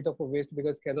is a bit of a waste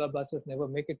because Kerala Blasters never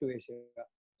make it to Asia.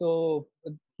 So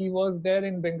he was there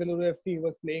in Bengaluru FC. He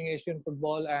was playing Asian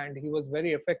football, and he was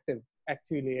very effective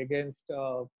actually against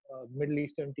Middle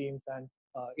Eastern teams and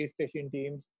East Asian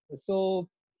teams. So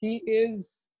he is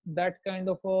that kind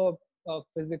of a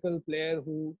physical player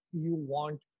who you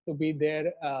want to be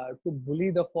there to bully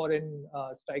the foreign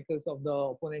strikers of the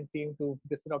opponent team to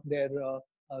disrupt their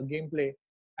gameplay.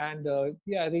 And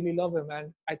yeah, I really love him.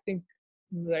 And I think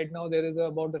right now there is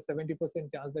about a 70%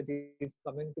 chance that he's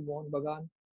coming to Mohan Bagan.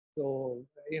 So,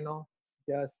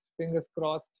 just fingers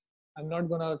crossed. I'm not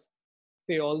going to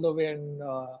say all the way and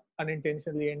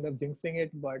unintentionally end up jinxing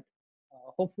it, but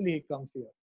hopefully he comes here.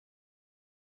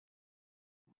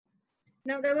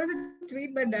 Now, there was a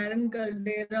tweet by Darren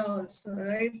Caldera also,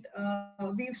 right?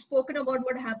 We've spoken about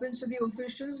what happens to the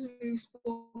officials. We've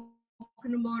spoken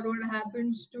about what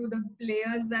happens to the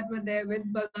players that were there with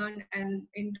Bagan and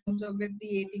in terms of with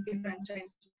the ATK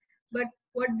franchise. But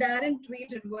what Darren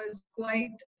tweeted was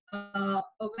quite a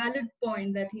valid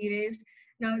point that he raised.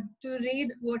 Now, to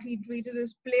read what he tweeted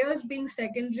is players being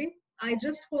secondary. I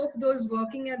just hope those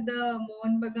working at the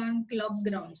Mohan Bagan club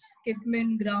grounds,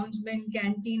 kitmen, groundsmen,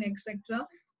 canteen, etc.,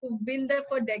 who've been there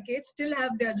for decades, still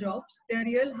have their jobs. They're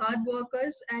real hard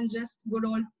workers and just good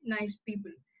old nice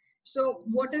people. So,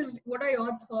 what are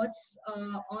your thoughts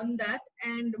on that,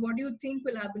 and what do you think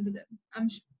will happen to them?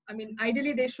 I mean,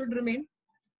 ideally they should remain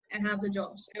and have the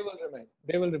jobs. They will remain.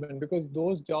 They will remain because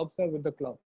those jobs are with the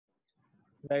club,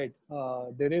 right?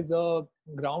 There is a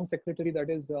ground secretary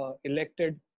that is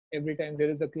elected every time there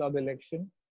is a club election,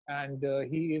 and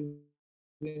he is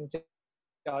in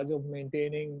charge of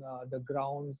maintaining the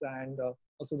grounds and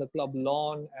also the club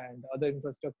lawn and other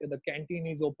infrastructure. The canteen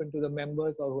is open to the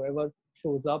members or whoever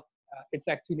shows up. It's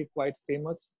actually quite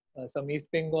famous. Some East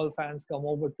Bengal fans come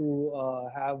over to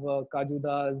have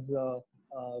Kajuda's,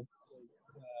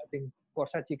 I think,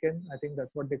 kosha chicken. I think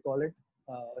that's what they call it,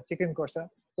 chicken kosha.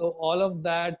 So all of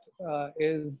that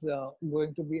is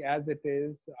going to be as it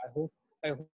is.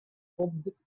 I hope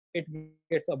it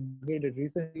gets upgraded.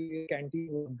 Recently, canteen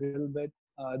was upgraded a little bit.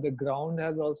 The ground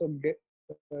has also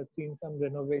seen some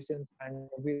renovations, and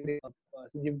obviously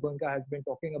Sanjeev Goenka has been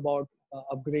talking about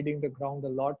upgrading the ground a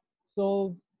lot.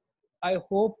 So I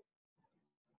hope.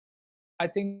 I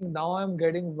think now I'm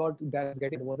getting what Darren was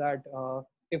getting at was that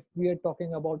if we are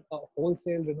talking about a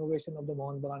wholesale renovation of the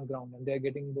Mohan Bagan ground and they're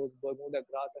getting those Bermuda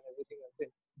grass and everything else in,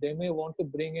 they may want to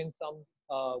bring in some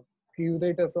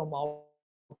curator from outside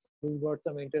who's got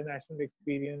some international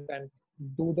experience and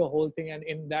do the whole thing. And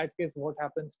in that case, what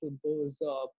happens to those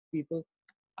people?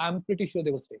 I'm pretty sure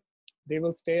they will stay. They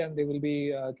will stay and they will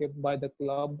be kept by the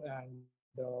club and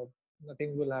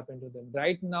nothing will happen to them.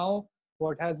 Right now,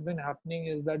 what has been happening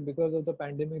is that because of the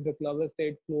pandemic, the club has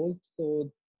stayed closed. So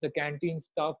the canteen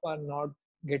staff are not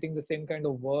getting the same kind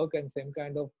of work and same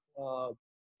kind of uh,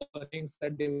 earnings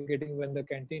that they were getting when the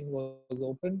canteen was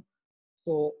open.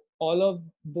 So all of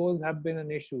those have been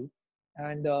an issue.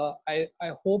 And I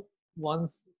hope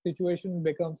once situation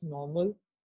becomes normal,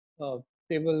 uh,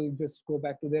 they will just go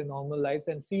back to their normal lives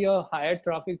and see a higher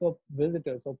traffic of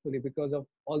visitors, hopefully, because of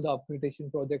all the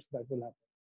upgradation projects that will happen.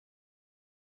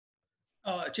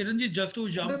 Chiranjit, just to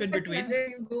jump in But between. Ajay,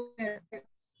 you go ahead.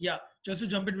 Yeah, just to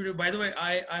jump in video. By the way,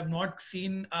 I've not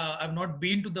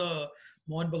been to the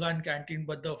Mohan Bagan canteen,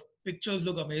 but the pictures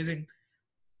look amazing.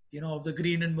 Of the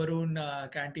green and maroon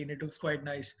canteen, it looks quite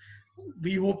nice.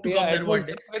 We hope to come Yeah, there it was one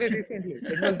day. done very recently.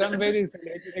 It was done very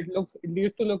recently. It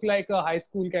used to look like a high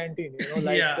school canteen,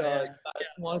 like Yeah, yeah, a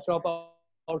small shop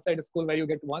outside a school where you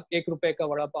get one ek rupees ka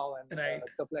vada pav and right,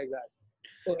 stuff like that.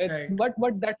 So right. but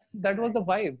that was the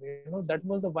vibe, that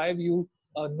was the vibe. You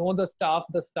know the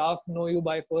staff know you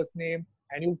by first name,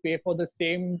 and you pay for the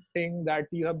same thing that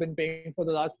you have been paying for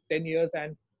the last 10 years,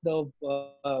 and the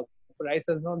price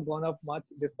has not gone up much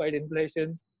despite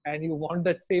inflation, and you want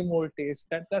that same old taste.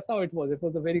 That's how it was. It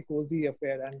was a very cozy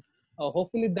affair, and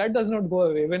hopefully that does not go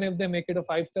away. Even if they make it a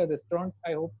five-star restaurant,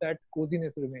 I hope that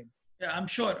coziness remains. Yeah, I'm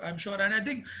sure. I'm sure, and I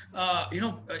think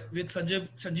with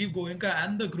Sanjeev Goenka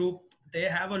and the group, they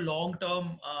have a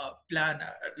long-term plan,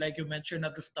 like you mentioned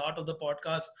at the start of the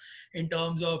podcast, in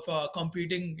terms of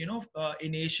competing,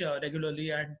 in Asia regularly,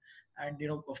 and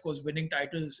of course, winning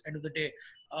titles. End of the day,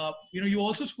 you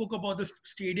also spoke about this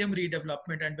stadium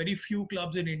redevelopment, and very few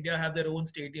clubs in India have their own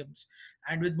stadiums.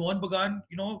 And with Mohan Bagan,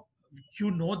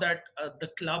 that the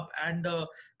club and the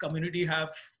community have,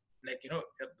 like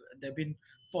they've been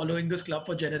following this club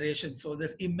for generations. So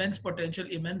there's immense potential,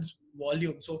 immense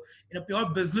volume. So in a pure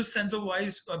business sense of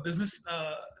wise, business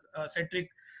centric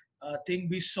thing,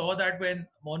 we saw that when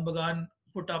Mohan Bagan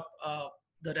put up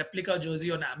the replica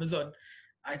jersey on Amazon,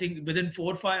 I think within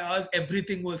 4 or 5 hours,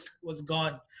 everything was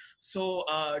gone. So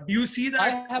do you see I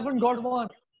that? haven't got one.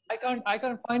 I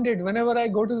can't find it. Whenever I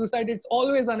go to the site, it's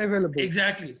always unavailable.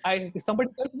 Exactly. Somebody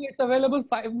tells me it's available.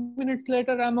 5 minutes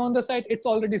later, I'm on the site. It's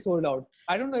already sold out.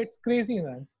 I don't know. It's crazy,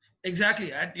 man.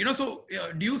 Exactly, and so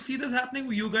do you see this happening?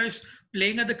 Were you guys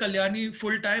playing at the Kalyani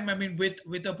full time? I mean,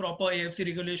 with a proper AFC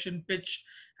regulation pitch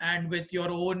and with your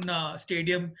own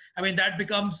stadium. I mean, that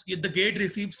becomes the gate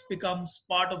receipts becomes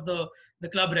part of the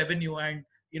club revenue, and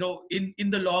in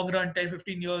the long run,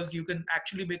 10-15 years, you can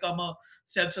actually become a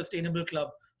self-sustainable club.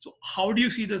 So, how do you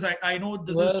see this? I know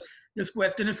Well, this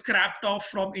question is scrapped off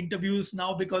from interviews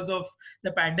now because of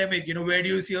the pandemic. Where do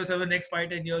you see yourself in the next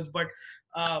 5-10 years? But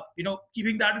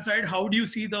keeping that aside, how do you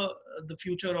see the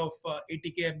future of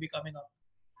ATKM coming up?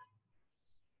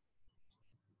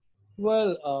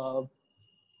 well,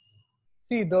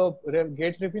 see, the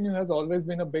gate revenue has always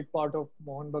been a big part of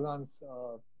Mohan Bagan's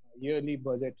yearly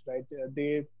budget, right?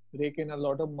 They rake in a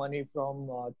lot of money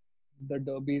from the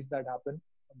derbies that happen,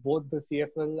 both the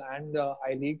CFL and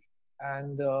I League,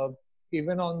 and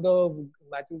even on the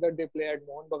matches that they play at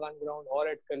Mohan Bagan ground or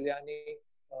at Kalyani,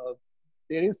 uh,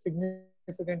 there is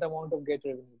significant amount of gate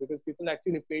revenue because people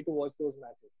actually pay to watch those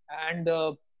matches.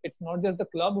 And it's not just the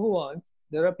club who earns.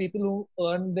 There are people who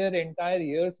earn their entire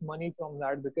year's money from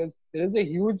that because there is a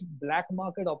huge black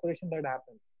market operation that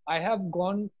happens. I have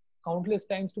gone countless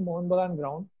times to Mohan Bagan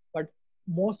ground, but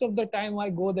most of the time I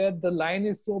go there, the line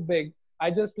is so big.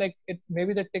 I just like it.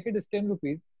 Maybe the ticket is 10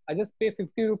 rupees. I just pay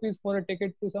 50 rupees for a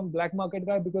ticket to some black market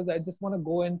guy because I just want to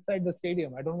go inside the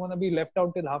stadium. I don't want to be left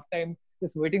out till halftime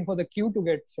just waiting for the queue to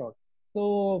get short.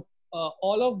 So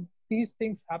all of these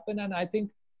things happen, and I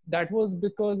think that was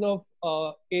because of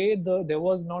there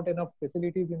was not enough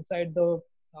facilities inside the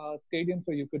stadium,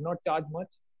 so you could not charge much.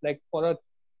 Like for a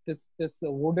this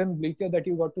wooden bleacher that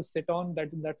you got to sit on,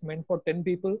 that's meant for 10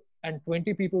 people, and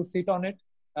 20 people sit on it,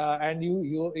 and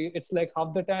you it's like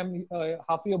half the time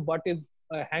half your butt is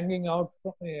hanging out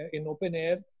in open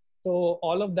air. So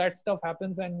all of that stuff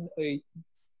happens, and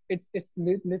it's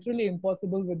literally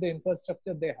impossible with the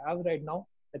infrastructure they have right now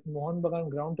at Mohan Bagan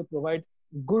ground to provide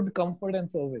good comfort and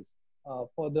service uh,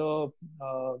 for the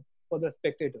uh, for the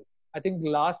spectators. I think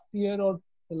last year or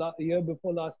year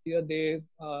before last year they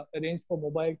arranged for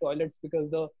mobile toilets because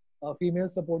the female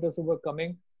supporters who were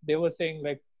coming, they were saying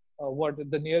like what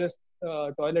the nearest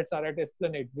toilets are at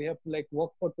Esplanade. We have to like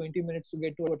walk for 20 minutes to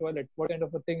get to a toilet. What kind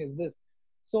of a thing is this?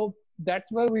 So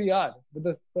that's where we are with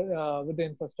the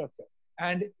infrastructure.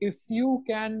 And if you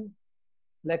can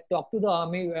like talk to the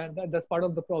army, and that's part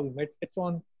of the problem. It's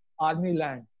on army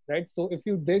land, right? So if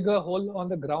you dig a hole on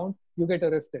the ground, you get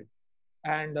arrested,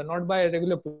 and not by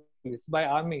regular police, by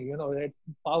army. It's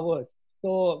powers.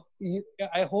 So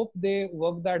I hope they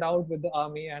work that out with the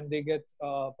army and they get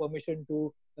permission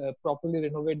to properly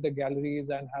renovate the galleries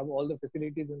and have all the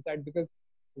facilities inside. Because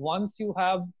once you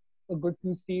have a good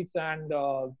few seats and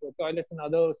toilets and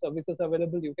other services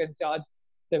available, you can charge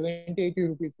 70-80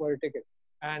 rupees for a ticket.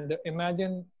 And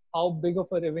imagine how big of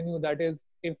a revenue that is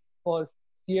if for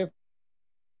CFL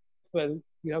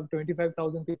you have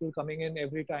 25,000 people coming in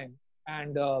every time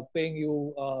and paying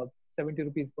you 70 rupees 70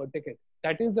 rupees per ticket.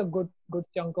 That is a good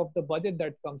chunk of the budget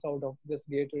that comes out of this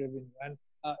gate revenue, and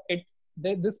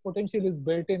this potential is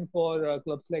built in for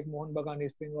clubs like Mohun Bagan,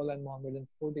 East Bengal, and Mohammedan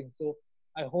Sporting. So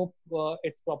I hope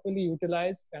it's properly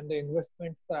utilized and the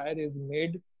investment prior is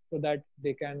made so that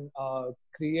they can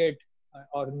create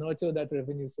or nurture that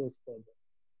revenue source further.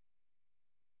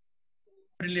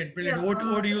 Brilliant, brilliant.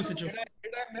 What do you suggest?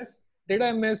 Did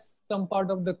I miss some part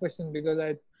of the question? Because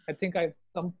I think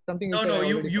something. No,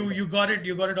 you got it.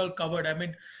 You got it all covered. I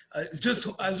mean, it's just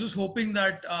I was just hoping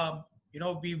that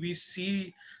we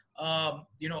see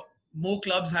more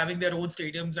clubs having their own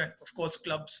stadiums, and of course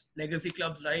legacy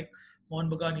clubs like Mohun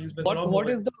Bagan, East Bengal. What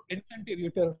is the incentive? You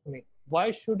tell me.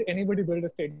 Why should anybody build a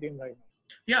stadium right now?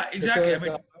 Yeah, exactly.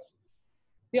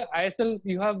 Because, ISL,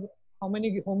 you have how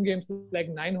many home games? Like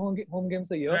 9 home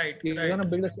games a year. Right. You're gonna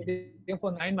build a stadium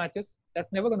for 9 matches.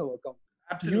 That's never gonna work out.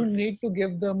 Absolutely. You need to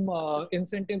give them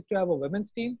incentives to have a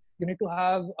women's team. You need to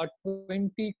have a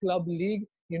 20 club league.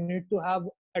 You need to have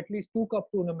at least 2 cup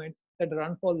tournaments that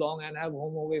run for long and have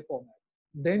home away format.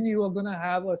 Then you are gonna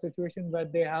have a situation where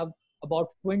they have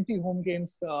about 20 home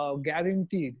games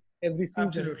guaranteed every season.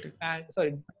 Absolutely. And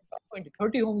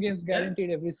 30 home games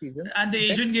guaranteed every season. And the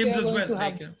Asian games as well.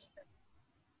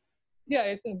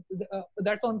 It's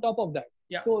that's on top of that.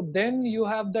 Yeah. So then you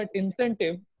have that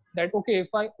incentive that, okay, if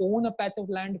I own a patch of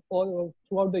land for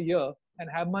throughout the year and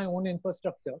have my own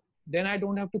infrastructure, then I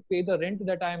don't have to pay the rent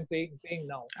that I am paying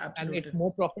now. Absolutely. And it's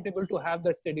more profitable to have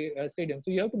that stadium.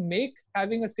 So you have to make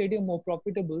having a stadium more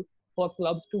profitable for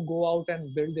clubs to go out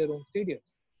and build their own stadiums.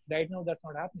 Right now, that's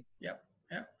not happening. Yeah.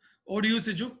 What do you,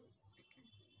 Siju?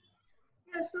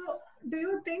 Yeah, so do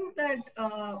you think that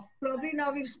probably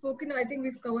now we've spoken, I think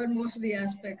we've covered most of the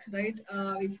aspects, right?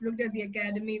 We've looked at the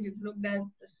academy, we've looked at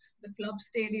the club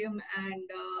stadium and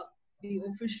the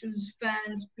officials,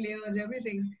 fans, players,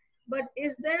 everything. But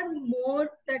is there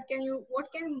more that what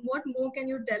more can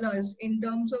you tell us in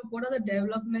terms of what are the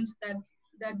developments that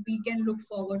we can look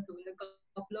forward to in a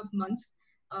couple of months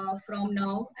from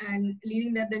now, and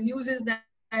leading that the news is that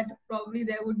probably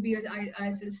there would be an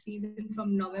ISL season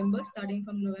starting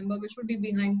from November, which would be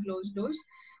behind closed doors.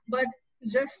 But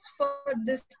just for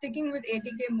this, sticking with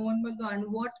ATK Mohun Bagan,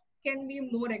 what can we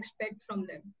more expect from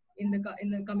them in the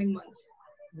coming months?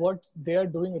 What they are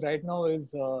doing right now is,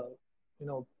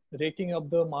 raking up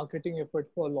the marketing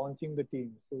effort for launching the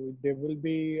team. So there will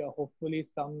be hopefully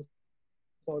some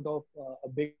sort of a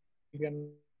big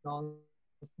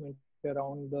announcement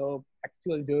around the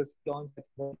actual jersey launch that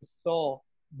we saw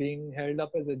being held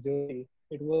up as a jersey.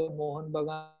 It was Mohun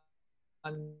Bagan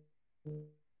and we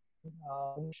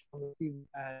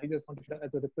just want to show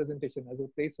as a representation, as a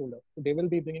placeholder. So they will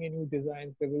be bringing in new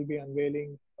designs. They will be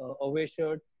unveiling away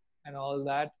shirts and all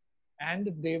that. And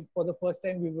for the first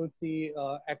time, we will see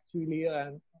actually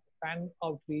a fan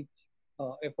outreach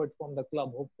effort from the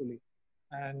club, hopefully.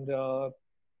 And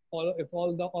if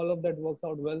all of that works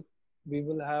out well, we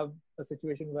will have a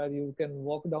situation where you can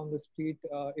walk down the street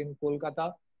in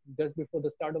Kolkata just before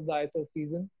the start of the ISL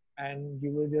season, and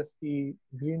you will just see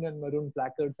green and maroon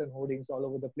placards and hoardings all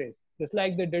over the place, just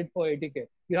like they did for ATK.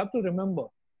 You have to remember,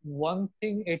 one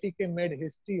thing ATK made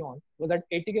history on was that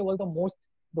ATK was the most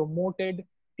promoted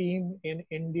team in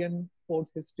Indian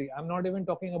sports history. I'm not even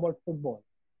talking about football.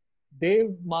 They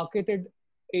marketed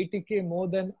ATK more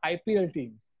than IPL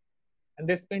teams. And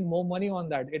they spent more money on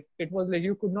that. It was like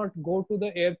you could not go to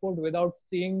the airport without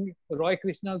seeing Roy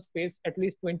Krishnal's face at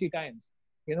least 20 times.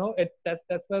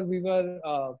 That's where we were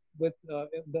with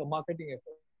the marketing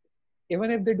effort. Even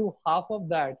if they do half of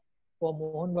that for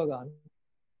Mohun Bagan,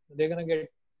 they're going to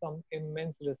get some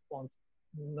immense response.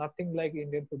 Nothing like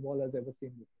Indian football has ever seen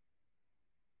before.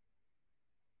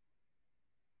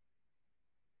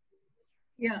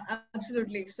 Yeah,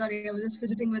 absolutely. Sorry, I was just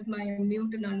fidgeting with my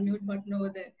mute and unmute button over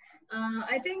there.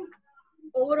 I think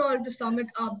overall, to sum it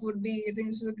up, I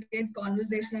think this was a great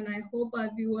conversation, and I hope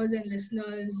our viewers and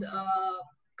listeners,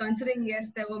 considering,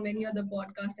 yes, there were many other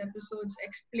podcast episodes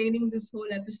explaining this whole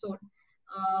episode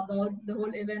about the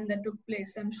whole event that took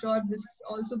place. I'm sure this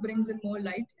also brings in more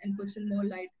light and puts in more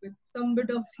light with some bit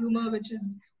of humor, which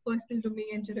is personal to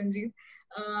me and Chiranjeev.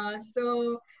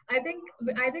 So I think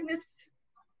this,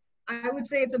 I would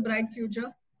say it's a bright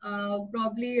future.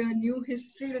 Probably a new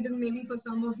history written maybe for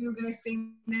some of you guys,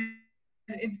 saying that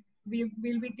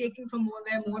we'll be taking from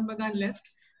where Mohun Bagan left.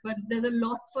 But there's a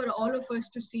lot for all of us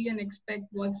to see and expect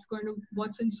what's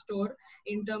in store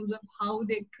in terms of how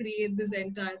they create this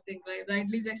entire thing. Right?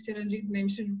 Rightly, just Chiranjeev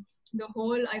mentioned the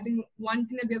whole. I think one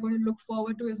thing that we are going to look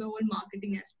forward to is the whole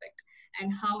marketing aspect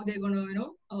and how they're going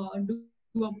to do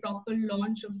a proper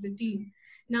launch of the team.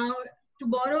 Now, to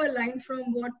borrow a line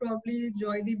from what probably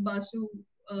Joydeep Basu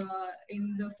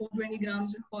in the 420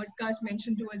 grams podcast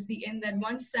mentioned towards the end, that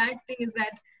one sad thing is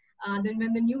that then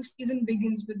when the new season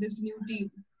begins with this new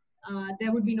team,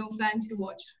 there would be no fans to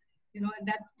watch.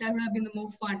 That would have been the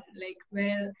more fun, like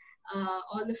where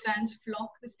all the fans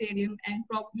flock the stadium, and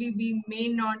probably we may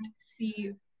not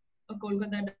see a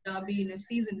Kolkata derby in a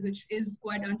season, which is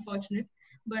quite unfortunate.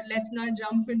 But let's not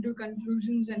jump into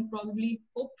conclusions, and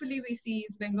hopefully we see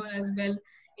East Bengal as well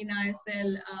in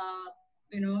ISL,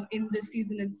 in this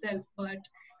season itself. But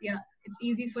yeah, it's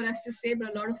easy for us to say, but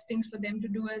a lot of things for them to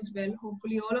do as well.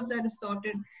 Hopefully all of that is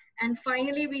sorted. And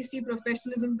finally, we see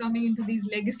professionalism coming into these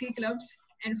legacy clubs.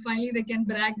 And finally, they can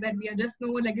brag that we are just no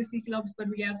more legacy clubs, but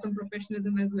we have some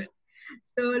professionalism as well.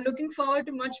 So looking forward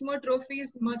to much more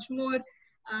trophies, much more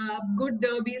good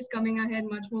derbies coming ahead,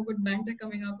 much more good banter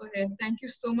coming up ahead. Thank you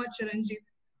so much, Chiranjeev,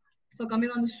 for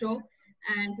coming on the show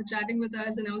and for chatting with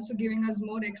us, and also giving us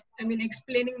more,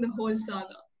 explaining the whole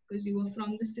saga, because you were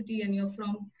from the city and you're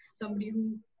from somebody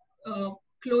who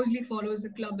closely follows the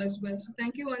club as well. So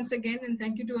thank you once again, and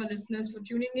thank you to our listeners for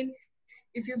tuning in.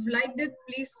 If you've liked it,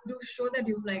 please do show that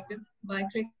you've liked it by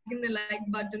clicking the like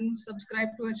button, subscribe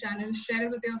to our channel, share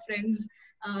it with your friends.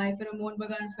 If you're a Mohun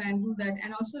Bagan fan, do that.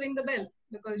 And also ring the bell,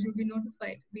 because you'll be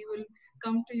notified. We will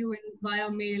come to you via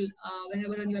mail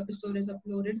whenever a new episode is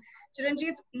uploaded.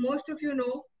 Chiranjeev, most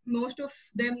of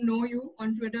them know you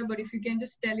on Twitter, but if you can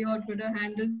just tell your Twitter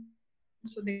handle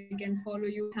so they can follow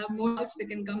you, have more doubts, they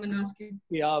can come and ask you.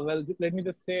 Yeah, well, let me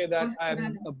just say that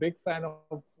I'm a big fan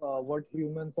of what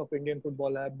Humans of Indian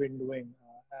Football have been doing.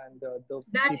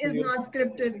 That is not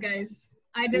scripted, guys.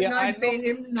 I did not pay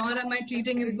him, nor am I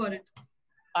treating him for it.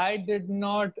 I did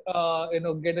not,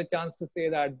 get a chance to say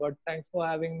that, but thanks for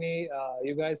having me.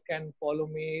 You guys can follow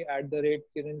me at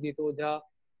 @Chiranjeev Ojha.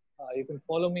 You can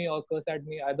follow me or curse at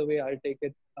me. Either way, I'll take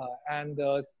it.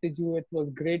 Siju, it was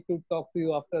great to talk to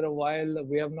you after a while.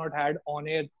 We have not had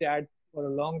on-air chat for a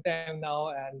long time now,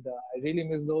 and I really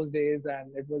miss those days.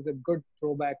 And it was a good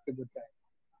throwback to the time.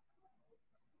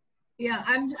 Yeah,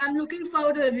 I'm looking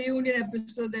forward to the reunion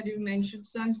episode that you mentioned.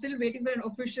 So I'm still waiting for an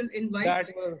official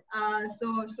invite.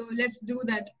 So let's do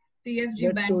that.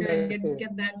 TFG banter,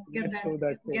 get that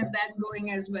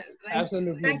going as well. Right?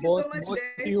 Absolutely. Thank you so much,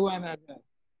 guys. You and Adnan.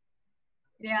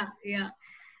 Yeah.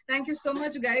 Thank you so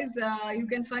much, guys. You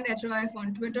can find HOIF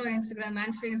on Twitter, Instagram,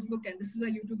 and Facebook. And this is a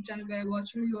YouTube channel where you're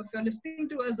watching you. If you're listening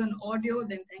to us on audio,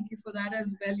 then thank you for that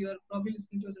as well. You're probably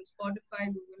listening to us on Spotify,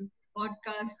 Google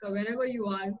Podcast, or wherever you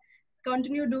are.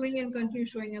 Continue doing and continue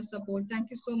showing your support.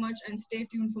 Thank you so much, and stay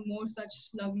tuned for more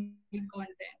such lovely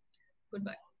content.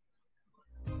 Goodbye.